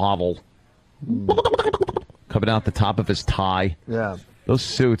out the waddle. Coming out the top of his tie. Yeah. Those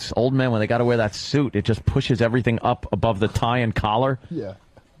suits, old men, when they got to wear that suit, it just pushes everything up above the tie and collar. Yeah.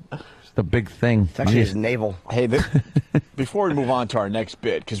 It's the big thing. It's actually his navel. Hey, before we move on to our next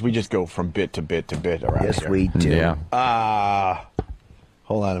bit, because we just go from bit to bit to bit around Yes, here. we do. Yeah.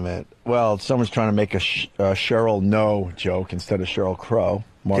 Hold on a minute. Well, someone's trying to make a Cheryl No joke instead of Cheryl Crow.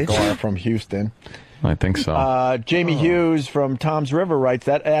 Mark R. from Houston. I think so. Jamie Hughes from Tom's River writes,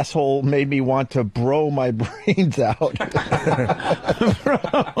 that asshole made me want to bro my brains out.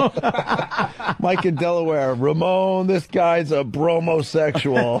 Mike in Delaware, Ramon, this guy's a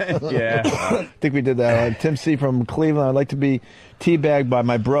bromosexual. Yeah. I think we did that. Tim C. from Cleveland, I'd like to be teabagged by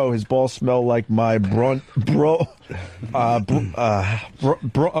my bro. His balls smell like my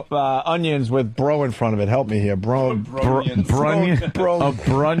onions with bro in front of it. Help me here. Brunion. A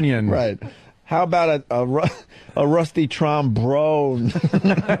brunion. Right. How about a rusty trombone?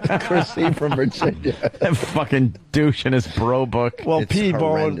 Chris E. from Virginia. That fucking douche in his bro book. Well,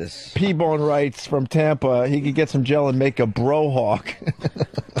 It's P-Bone writes from Tampa, he could get some gel and make a bro hawk.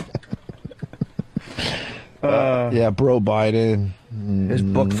 Yeah, bro Biden. His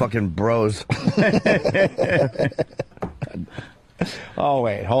book fucking bros. Oh,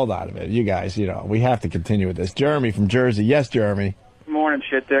 wait, hold on a minute. You guys, we have to continue with this. Jeremy from Jersey. Yes, Jeremy. Good morning,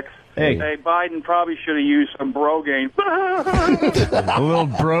 shit dicks. Hey. Hey, Biden probably should have used some Brogaine. A little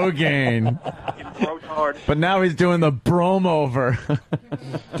Brogaine. Bro's hard. But now he's doing the Brom over.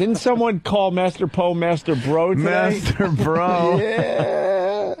 Didn't someone call Master Poe Master Bro today? Master Bro.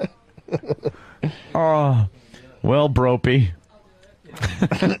 Yeah. Oh, well, Bropey.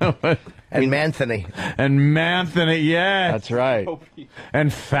 And Manthony. And Manthony, yeah. That's right.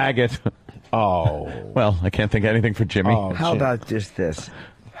 And faggot. Oh. Well, I can't think of anything for Jimmy. Oh, How shit. about just this?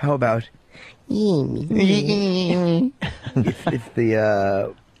 How about it's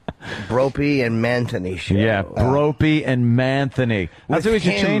the Bropey and Manthony show. Yeah, Bropey and Manthony. That's what we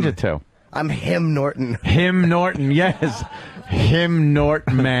should him. change it to. I'm him Norton. Him Norton, yes. Him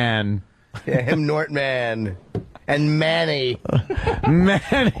Norton Man. Yeah, him Norton man. And Manny.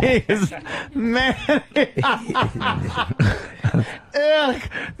 Manny is Manny. Ugh,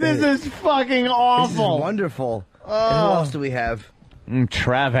 this is fucking This is awful. wonderful. And who else do we have?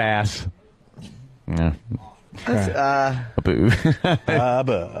 Travass. Yeah. Boo.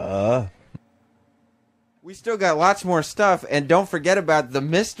 We still got lots more stuff, and don't forget about the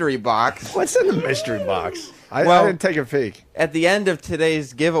mystery box. What's in the mystery box? I Well- didn't take a peek. At the end of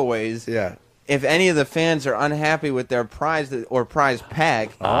today's giveaways, Yeah. if any of the fans are unhappy with their prize or prize pack,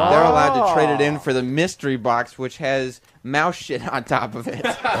 they're allowed to trade it in for the mystery box, which has mouse shit on top of it.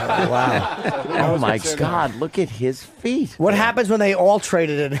 Wow. Oh my God! Look at his feet. What happens when they all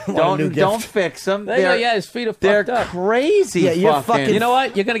traded it? Don't fix them. There you go. Yeah, his feet are They're fucked up. crazy. Yeah, you're fucking- You know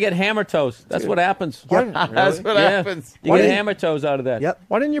what? You're gonna get hammer toes. That's what happens. That's what Yeah. happens. You get hammer toes out of that. Yep.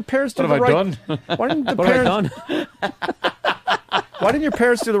 Why didn't your parents do What the have I right? done? Why didn't the What have I parents? done? Why didn't your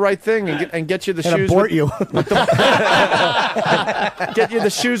parents do the right thing and get you the And shoes? abort you. Get you the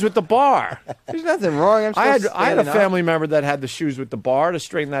shoes with the bar. There's nothing wrong. I'm I had still a standing up. family member that had the shoes with the bar to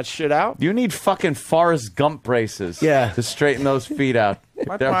straighten that shit out. You need fucking Forrest Gump braces. Yeah. To straighten those feet out.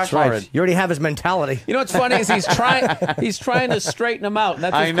 They're price- horrid. You already have his mentality. You know what's funny is he's trying to straighten them out. And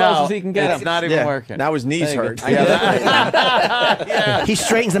that's I as know. close as he can get It's them. not even working. Now his knees There you hurt. go. Yeah. He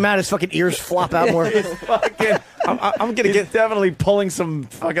straightens them out. His fucking ears flop out more. I'm gonna He's get. definitely pulling some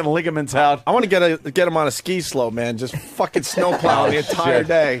fucking ligaments out. I want to get him on a ski slope, man. Just fucking snow plowing the entire shit.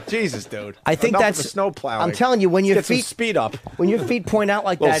 day. Jesus, dude. I think Enough that's of the snow plowing. I'm telling you, when your Get some feet speed up. when your feet point out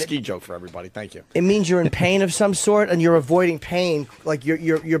like Little that, ski joke for everybody. Thank you. it means you're in pain of some sort and you're avoiding pain. Like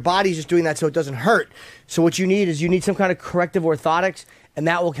your body's just doing that so it doesn't hurt. So what you need is some kind of corrective orthotics, and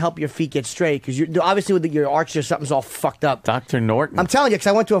that will help your feet get straight because obviously with your arch or something's all fucked up. Dr. Norton. I'm telling you, because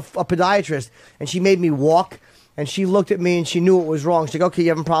I went to a podiatrist and she made me walk, and she looked at me and she knew what was wrong. She's like, "Okay, you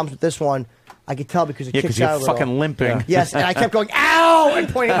having problems with this one?" I could tell because it Yeah, kicks because out you're a little. fucking limping. Yes, and I kept going, "Ow!" and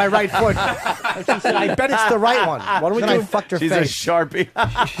pointing at my right foot. And she said, "I bet it's the right one." Why don't we then do- I fucked her She's face. a Sharpie.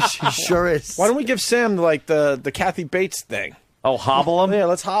 She sure is. Why don't we give Sam like the Kathy Bates thing? Oh, hobble him? Yeah,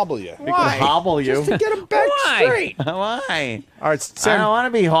 let's hobble you. We can hobble you. Just to get him back straight. Why? All right, I Sam. don't want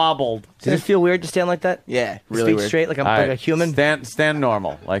to be hobbled. Does it feel weird to stand like that? Yeah, His really feet weird. straight, like I'm All like right, a human. Stand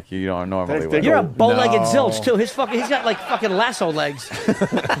normal, like you don't normally would. You're a bow-legged No. zilch too. He's got like fucking lasso legs.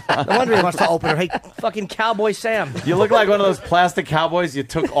 No wonder he wants to open her. Hey, fucking cowboy Sam. You look like one of those plastic cowboys you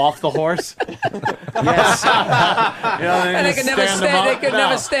took off the horse. Yes. You know, And they could never stand. They could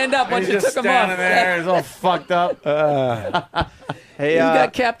never stand up once you He's took just them off. standing there, he's all fucked up. Hey, He's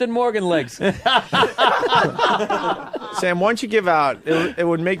got Captain Morgan legs. Sam, why don't you give out? It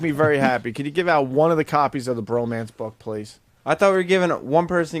would make me very happy. Could you give out one of the copies of the Bromance book, please? I thought we were giving one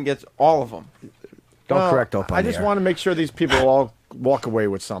person gets all of them. Don't correct Opie. I just want to make sure these people all walk away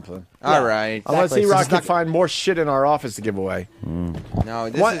with something. All right. Unless Exactly. E-Rock It's can not- find more shit in our office to give away. No,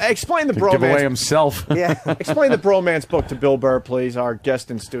 this What, is, explain the Give away Bromance. himself. Yeah. Explain the Bromance book to Bill Burr, please, our guest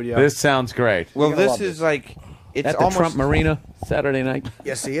in studio. This sounds great. well, You're gonna this love is this. like it's At the almost Trump Marina Saturday night.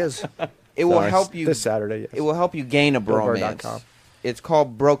 Yes, he is. it will Sorry, help you this Saturday. Yes. It will help you gain a BillBurr.com. bromance. It's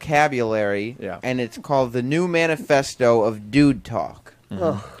called Brocabulary, Yeah. and it's called the New Manifesto of Dude Talk.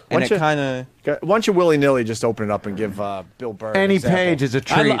 Oh. And Why it don't you- kind of Why don't you willy-nilly just open it up and give Bill Burr an Any example? page is a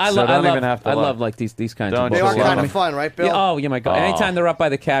treat, so don't even have to I look. love like these kinds Don't of you They books. are love kind them? of fun, right, Bill? Yeah, oh, yeah, my God. Oh. Anytime they're up by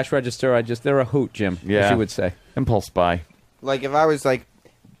the cash register, they're a hoot, Jim, Yeah. as you would say. Impulse buy. like if I was like,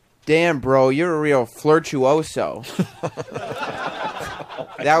 "Damn, bro, you're a real flirtuoso."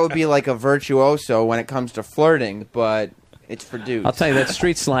 that would be like a virtuoso when it comes to flirting, but it's for dudes. I'll tell you that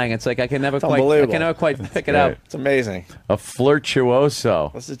street slang. It's like I can never quite pick it out. It's amazing. A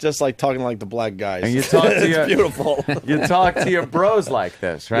flirtuoso. This is just like talking like the black guys. And you talk to it's your, beautiful. You talk to your bros like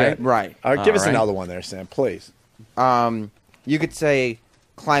this, right? Yeah, right. All right, give us right. another one there, Sam, please. You could say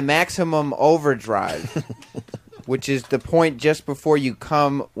climaximum overdrive, which is the point just before you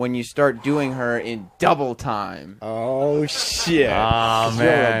come when you start doing her in double time. Oh, shit. Oh,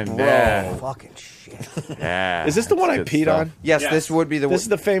 man. You're a bro. Yeah. Fucking shit. Yeah. Is this the one I Good peed stuff. on? Yes, this would be the This is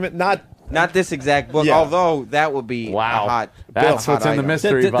the famous, not this exact book, Yeah. although that would be Wow. a hot. That's hot what's in the item.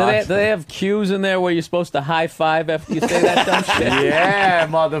 mystery Do box. they have cues in there where you're supposed to high five after you say that dumb shit? Yeah,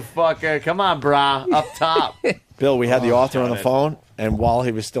 motherfucker. Come on, brah. Up top. Bill. We had the author on the phone, and while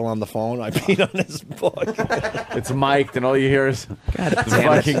he was still on the phone, I peed on his book. It's mic'd, and all you hear is the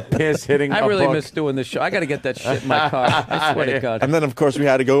fucking piss hitting I a really book. miss doing this show. I got to get that shit in my car. I swear to God. And then, of course, we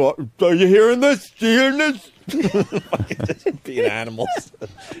had to go, are you hearing this? Do you hearing this? Fucking just being animals.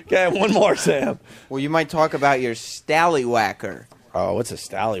 Okay, one more, Sam. Well, you might talk about your stallywhacker, Oh, what's a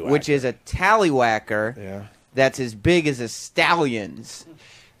stallywhacker? which is a tallywhacker Yeah. that's as big as a stallion's.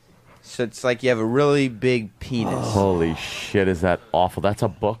 So it's like you have a really big penis. Holy shit, is that awful? That's a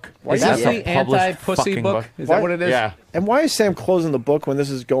book? Is That's that a the published anti-pussy fucking book? Is that what it is? Yeah. And why is Sam closing the book when this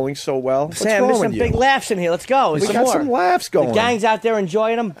is going so well? What's Sam, wrong there's some with you? big laughs in here. Let's go. We Some got more. some laughs going. The gang's out there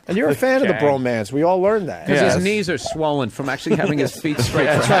enjoying them. And you're a fan of the gang. bromance. We all learned that. Because Yes. his knees are swollen from actually having his feet straight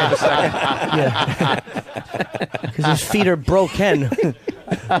for half a second. Because his feet are broken.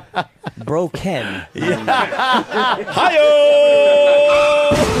 Broken.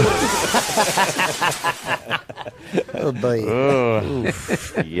 Oh, boy.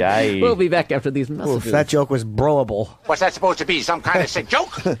 Yikes. We'll be back after these Oof, messages. that joke was broable. What's that supposed to be? Some kind of sick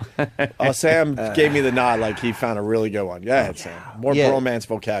joke? Sam gave me the nod like he found a really good one. Go ahead, Sam. More Yeah. bromance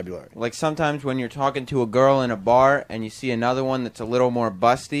vocabulary. Like sometimes when you're talking to a girl in a bar and you see another one that's a little more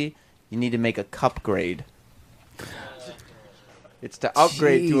busty, you need to make a cup grade. It's to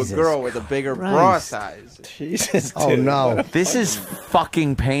upgrade to a Jesus girl with a bigger bra Christ. size. Jesus, Oh, dude. no. This is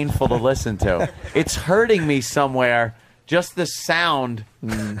fucking painful to listen to. It's hurting me somewhere. Just the sound,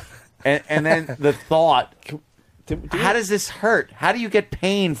 and then the thought. How does this hurt? How do you get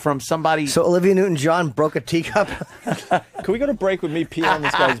pain from somebody? So Olivia Newton-John broke a teacup? Can we go to break with me peeing on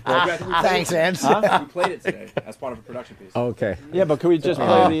this guy's book? Thanks, Ants. We played it today as part of a production piece. Okay. Yeah, but can we just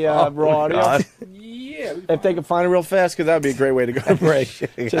play the raw audio? God. Yeah. If they can find it real fast, because that would be a great way to go to break.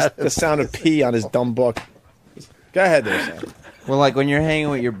 Just the sound of pee on his dumb book. Go ahead there, Sam. Well, like when you're hanging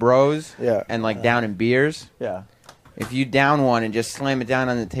with your bros Yeah. and like down in beers, Yeah. if you down one and just slam it down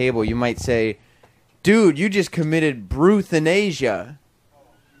on the table, you might say, "Dude, you just committed bruthanasia."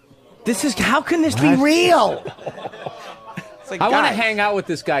 This is, how can this be real? It's like, I want to guys, hang out with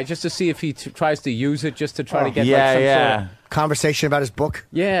this guy just to see if he tries to use it just to try to get yeah, like some yeah, sort of... Conversation about his book?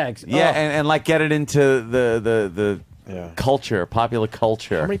 Yeah. yeah, and like get it into the Yeah. culture, popular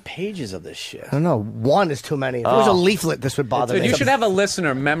culture. How many pages of this shit? I don't know. One is too many. If it was a leaflet, this would bother Dude, me. you should have a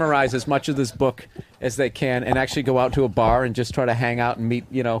listener memorize as much of this book as they can and actually go out to a bar and just try to hang out and meet,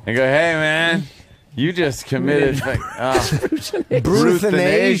 you know. And go, hey man, you just committed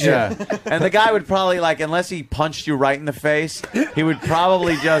bruthanasia. And the guy would probably unless he punched you right in the face, he would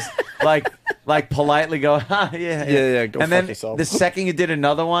probably just like politely go, yeah. Go and fuck then yourself. the second you did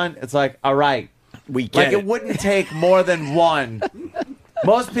another one, it's like, all right, We get it wouldn't take more than one.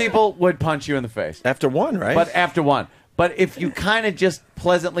 Most people would punch you in the face, After one, right? but after one. But if you kind of just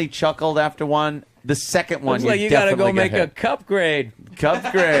pleasantly chuckled after one, the second one It's like you got to go make a cup grade.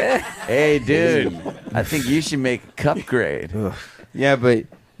 cup grade. Hey, dude, I think you should make a cup grade. Yeah, but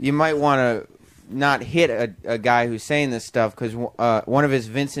you might want to not hit a guy who's saying this stuff because one of his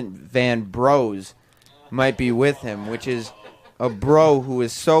Vincent Van Bros might be with him, which is a bro who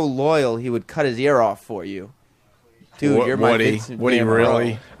is so loyal he would cut his ear off for you. Dude, you're my Vincent Van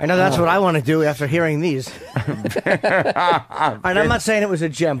Bro. I know that's what I want to do after hearing these. And I'm not saying it was a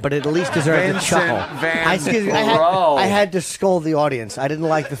gem, but it at least deserved a Vincent chuckle. Van Excuse me, Bro. I had to scold the audience. I didn't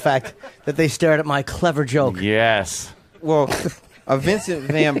like the fact that they stared at my clever joke. Yes. Well, a Vincent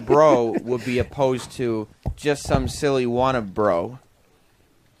Van Bro would be opposed to just some silly wanna bro.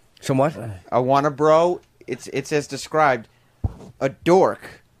 Somewhat? A wanna bro, it's as described, a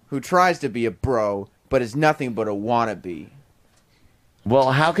dork who tries to be a bro but is nothing but a wannabe.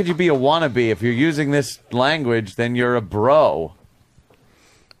 Well, how could you be a wannabe if you're using this language? Then you're a bro.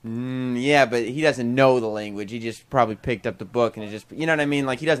 Yeah, but he doesn't know the language. He just probably picked up the book and it just, you know what I mean?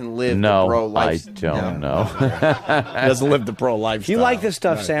 Like he doesn't live the bro No, I life. don't know. He doesn't live the pro lifestyle. You like this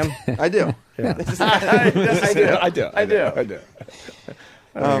stuff, Sam? I do. I do.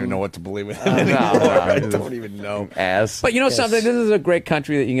 I don't even know what to believe with him no, anymore. I no, don't even know. Ass. But you know something? This is a great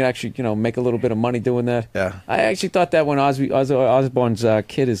country that you can actually, make a little bit of money doing that. Yeah. I actually thought that when Ozzy Osbourne's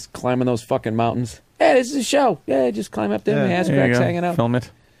kid is climbing those fucking mountains. Hey, this is a show. Yeah, just climb up there, my ass There you cracks go. hanging out. Film it.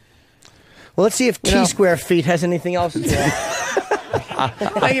 Well, let's see if You know. T Square Feet has anything else.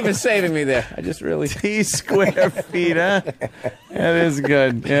 Thank you for saving me there. I just really T square feet, huh? That is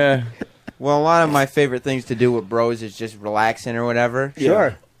good. Yeah. Well, a lot of my favorite things to do with bros is just relaxing or whatever.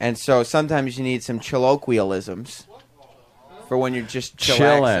 Sure. And so sometimes you need some colloquialisms for when you're just Chilling.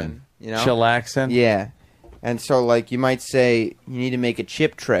 chillaxing. You know? Chillaxing. Yeah. And so, like, you might say you need to make a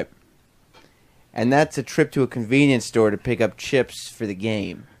chip trip. And that's a trip to a convenience store to pick up chips for the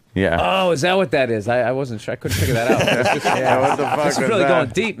game. Yeah. Oh, is that what that is? I wasn't sure. I couldn't figure that out. What the fuck This is was really that? going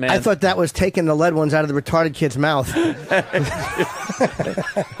deep, man. I thought that was taking the lead ones out of the retarded kid's mouth.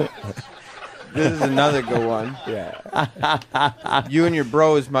 This is another good one. Yeah. You and your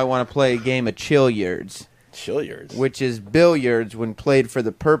bros might want to play a game of Chilliards. Chilliards. Which is billiards when played for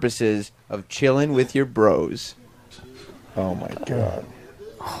the purposes of chilling with your bros. Oh, my God.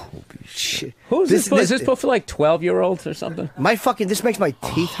 Holy shit. Who's this? Is this book for like 12-year-olds or something? This makes my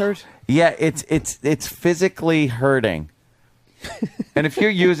teeth hurt. Yeah, it's physically hurting. And if you're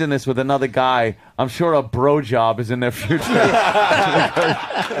using this with another guy, I'm sure a bro job is in their future. Those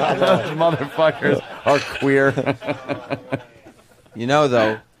motherfuckers are queer. You know,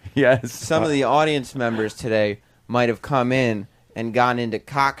 though, yes. Some of the audience members today might have come in and gone into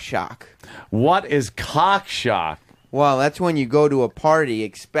cock shock. What is cock shock? Well, that's when you go to a party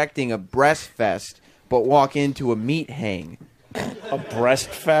expecting a breast fest, but walk into a meat hang. A breast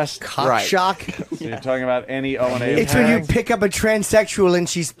fest? Cock shock? So you're talking about any O&A. It's when you pick up a transsexual and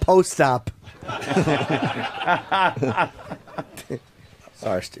she's post-op.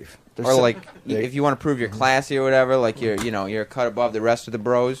 Sorry, Steve. Or like, if you want to prove you're classy or whatever, like you're a cut above the rest of the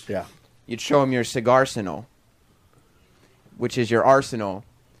bros. Yeah. You'd show them your cigarsenal, which is your arsenal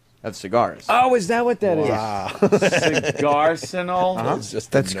of cigars. Oh, is that what that is? Wow. Cigarsenal? It's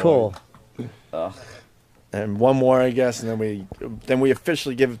just That's annoying. cool. And one more, I guess, and then we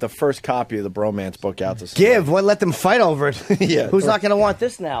officially give the first copy of the Bromance book out to somebody. Give. What? Let them fight over it. Yeah. Who's not going to want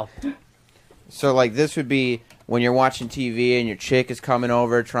this now? So, like, this would be when you're watching TV and your chick is coming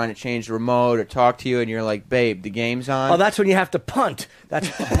over trying to change the remote or talk to you, and you're like, babe, the game's on. Oh, that's when you have to punt. That's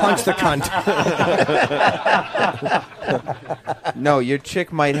punch the cunt. No, your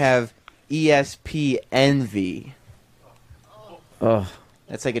chick might have ESP envy. Oh.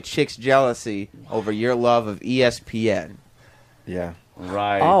 That's like a chick's jealousy over your love of ESPN. Yeah.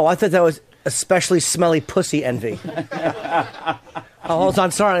 Right. Oh, I thought that was especially smelly pussy envy. Oh, hold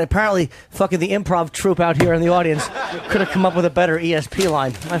on, sorry. Apparently, fucking the improv troupe out here in the audience could have come up with a better ESP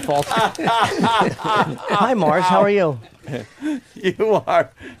line. My fault. Hi, Mars. How are you? You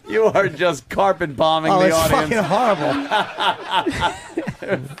are just carpet bombing the it's audience. fucking horrible.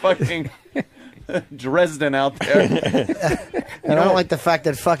 Fucking Dresden out there. And I don't like the fact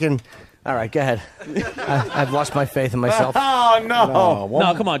that fucking... All right, go ahead. I've lost my faith in myself. Oh, no.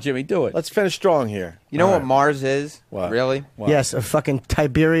 No, come on, Jimmy, do it. Let's finish strong here. You know what Mars is? What? Really? What? Yes, a fucking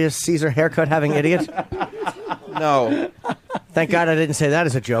Tiberius Caesar haircut having idiot. No. Thank God I didn't say that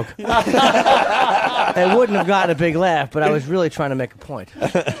as a joke. It wouldn't have gotten a big laugh, but I was really trying to make a point.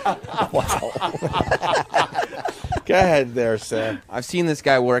 Go ahead there, Sam. I've seen this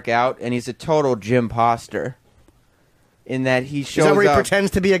guy work out, and he's a total gym poster. In that he shows Is that where he up.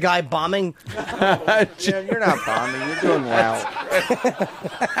 pretends to be a guy bombing? Yeah, you're not bombing. You're doing well.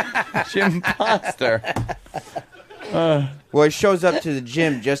 Jim Poster. Well, he shows up to the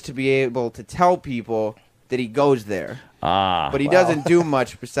gym just to be able to tell people that he goes there. But he doesn't do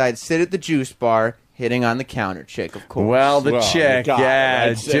much besides sit at the juice bar, hitting on the counter chick, of course. Well, the Well, chick, God, yeah,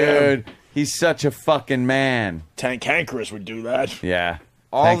 I'd say dude. He's such a fucking man. Tank Hankerus would do that. Yeah.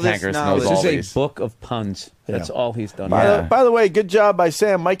 All Hank this Hankerus knowledge- knows all This these. is a book of puns. That's all he's done. By the way, good job by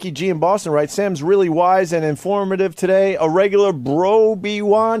Sam. Mikey G in Boston writes, Sam's really wise and informative today. A regular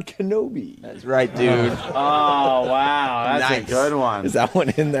Obi-Wan Kenobi. That's right, dude. Oh, wow. That's Nice. a good one. Is that one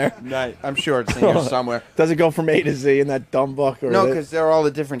in there? Nice. I'm sure it's in here somewhere. Does it go from A to Z in that dumb book? Or No, because there are all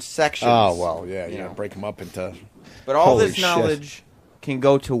the different sections. Oh, well, yeah. You You gotta know. break them up into... But all Holy this shit. knowledge can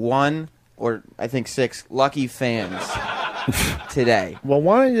go to one, or I think 6, lucky fans today. Well,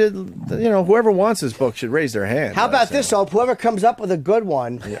 why don't you, whoever wants this book should raise their hand. How about this, Hope? Whoever comes up with a good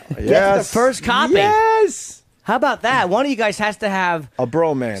one gets the Yes. first copy. Yes. How about that? One of you guys has to have, A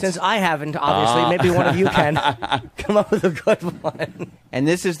bromance. since I haven't, obviously, maybe one of you can, come up with a good one. And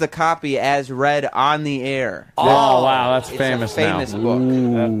this is the copy as read on the air. Oh, wow. That's It's famous a famous now. book.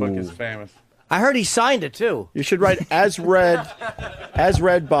 That book is famous. I heard he signed it too. You should write as read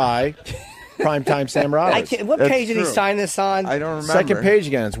by Primetime Sam Roberts. What page did he sign this on? I don't remember. Second page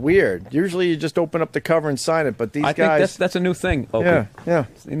again. It's weird. Usually you just open up the cover and sign it, but these I guys. think that's a new thing. Opie. Yeah.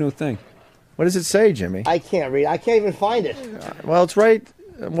 It's a new thing. What does it say, Jimmy? I can't read. I can't even find it. Well, it's right.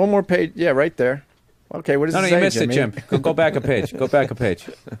 One more page. Yeah, right there. Okay, what does it say, No, you missed Jimmy? it, Jim. Go back a page. Go back a page.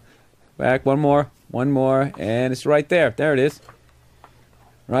 Back one more, and it's right there. There it is.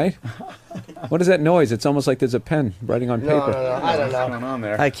 Right? What is that noise? It's almost like there's a pen writing on paper. No. I don't know. What's going on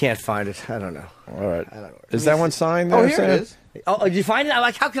there? I can't find it. I don't know. All right. Is that one signed there, Oh, here Sam? it is. Oh, did you find it? I'm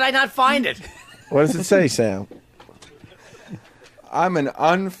like, how could I not find it? What does it say, Sam? I'm an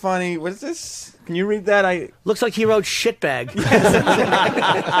unfunny. What's this? Can you read that? Looks like he wrote shitbag.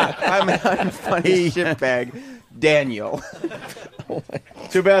 I'm an unfunny shitbag, Daniel.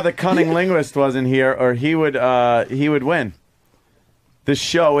 Too bad the cunning linguist wasn't here, or he would win. The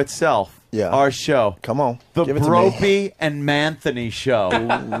show itself. Yeah. Our show. Come on. The Give it to me. Bropey and Manthony show.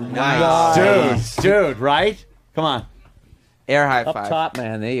 Nice. Dude, right? Come on. Air high Up five. top,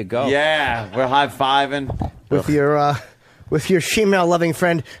 man. There you go. Yeah, we're high-fiving. with your female-loving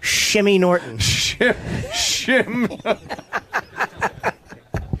friend, Shimmy Norton. Shim.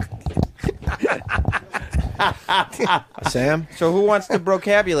 Sam? So who wants the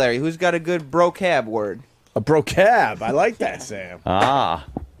brocabulary? Who's got a good brocab word? A brocab. I like that, Sam. Ah.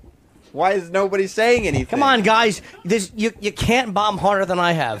 Why is nobody saying anything? Come on, guys. You can't bomb harder than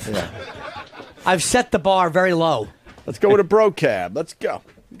I have. Yeah. I've set the bar very low. Let's go with a brocab. Let's go.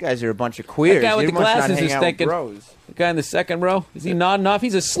 You guys are a bunch of queers. That guy with You the must not glasses hang is out with thinking. bros. The guy in the second row, is he nodding off?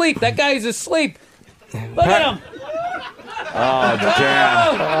 He's asleep. That guy is asleep. Look at him. Oh,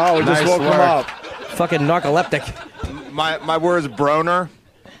 damn. Oh, we just Nice woke him work. up. Fucking narcoleptic. My word is broner.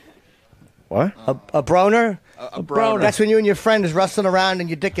 What? A broner? A broner. That's when you and your friend is wrestling around and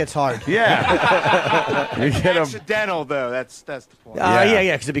your dick gets hard. Yeah. You get him. Accidental though. That's the point. Yeah,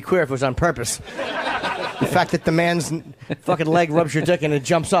 because it'd be queer if it was on purpose. The fact that the man's fucking leg rubs your dick and it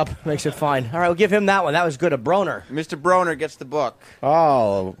jumps up makes it fine. All right, we'll give him that one. That was good. A broner. Mr. Broner gets the book.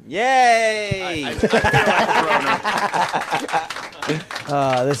 Oh. Yay!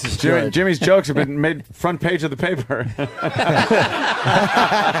 This is good. Jimmy's jokes have been made front page of the paper.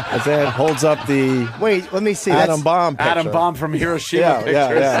 As Ed holds up the Wait, let me see. atom bomb picture. Atom bomb from Hiroshima Yeah, pictures.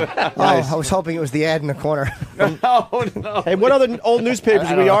 yeah. Oh, I was hoping it was the ad in the corner. Oh, no. Hey, what other old newspapers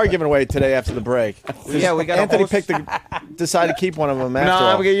we are giving away today after the break? Yeah, we got Anthony a decided to keep one of them after No,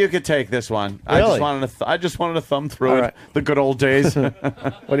 all. you could take this one. Really? I just wanted to thumb through All it. right. The good old days.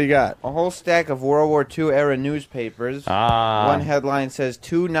 What do you got? a whole stack of World War II era newspapers. Ah. One headline says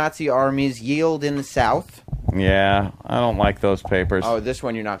 2 Nazi armies yield in the South. Yeah, I don't like those papers. Oh, this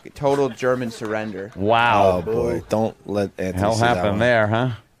one you're not. Total German surrender. Wow. Oh, boy. Don't let Anthony Hell see that happened one. there,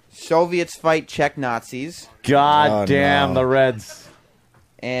 huh? Soviets fight Czech Nazis. God Oh, damn no. the Reds.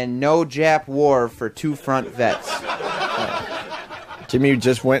 And no Jap war for 2 front vets. Jimmy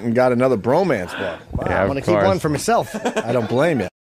just went and got another bromance book. I'm going to keep one for myself. I don't blame you.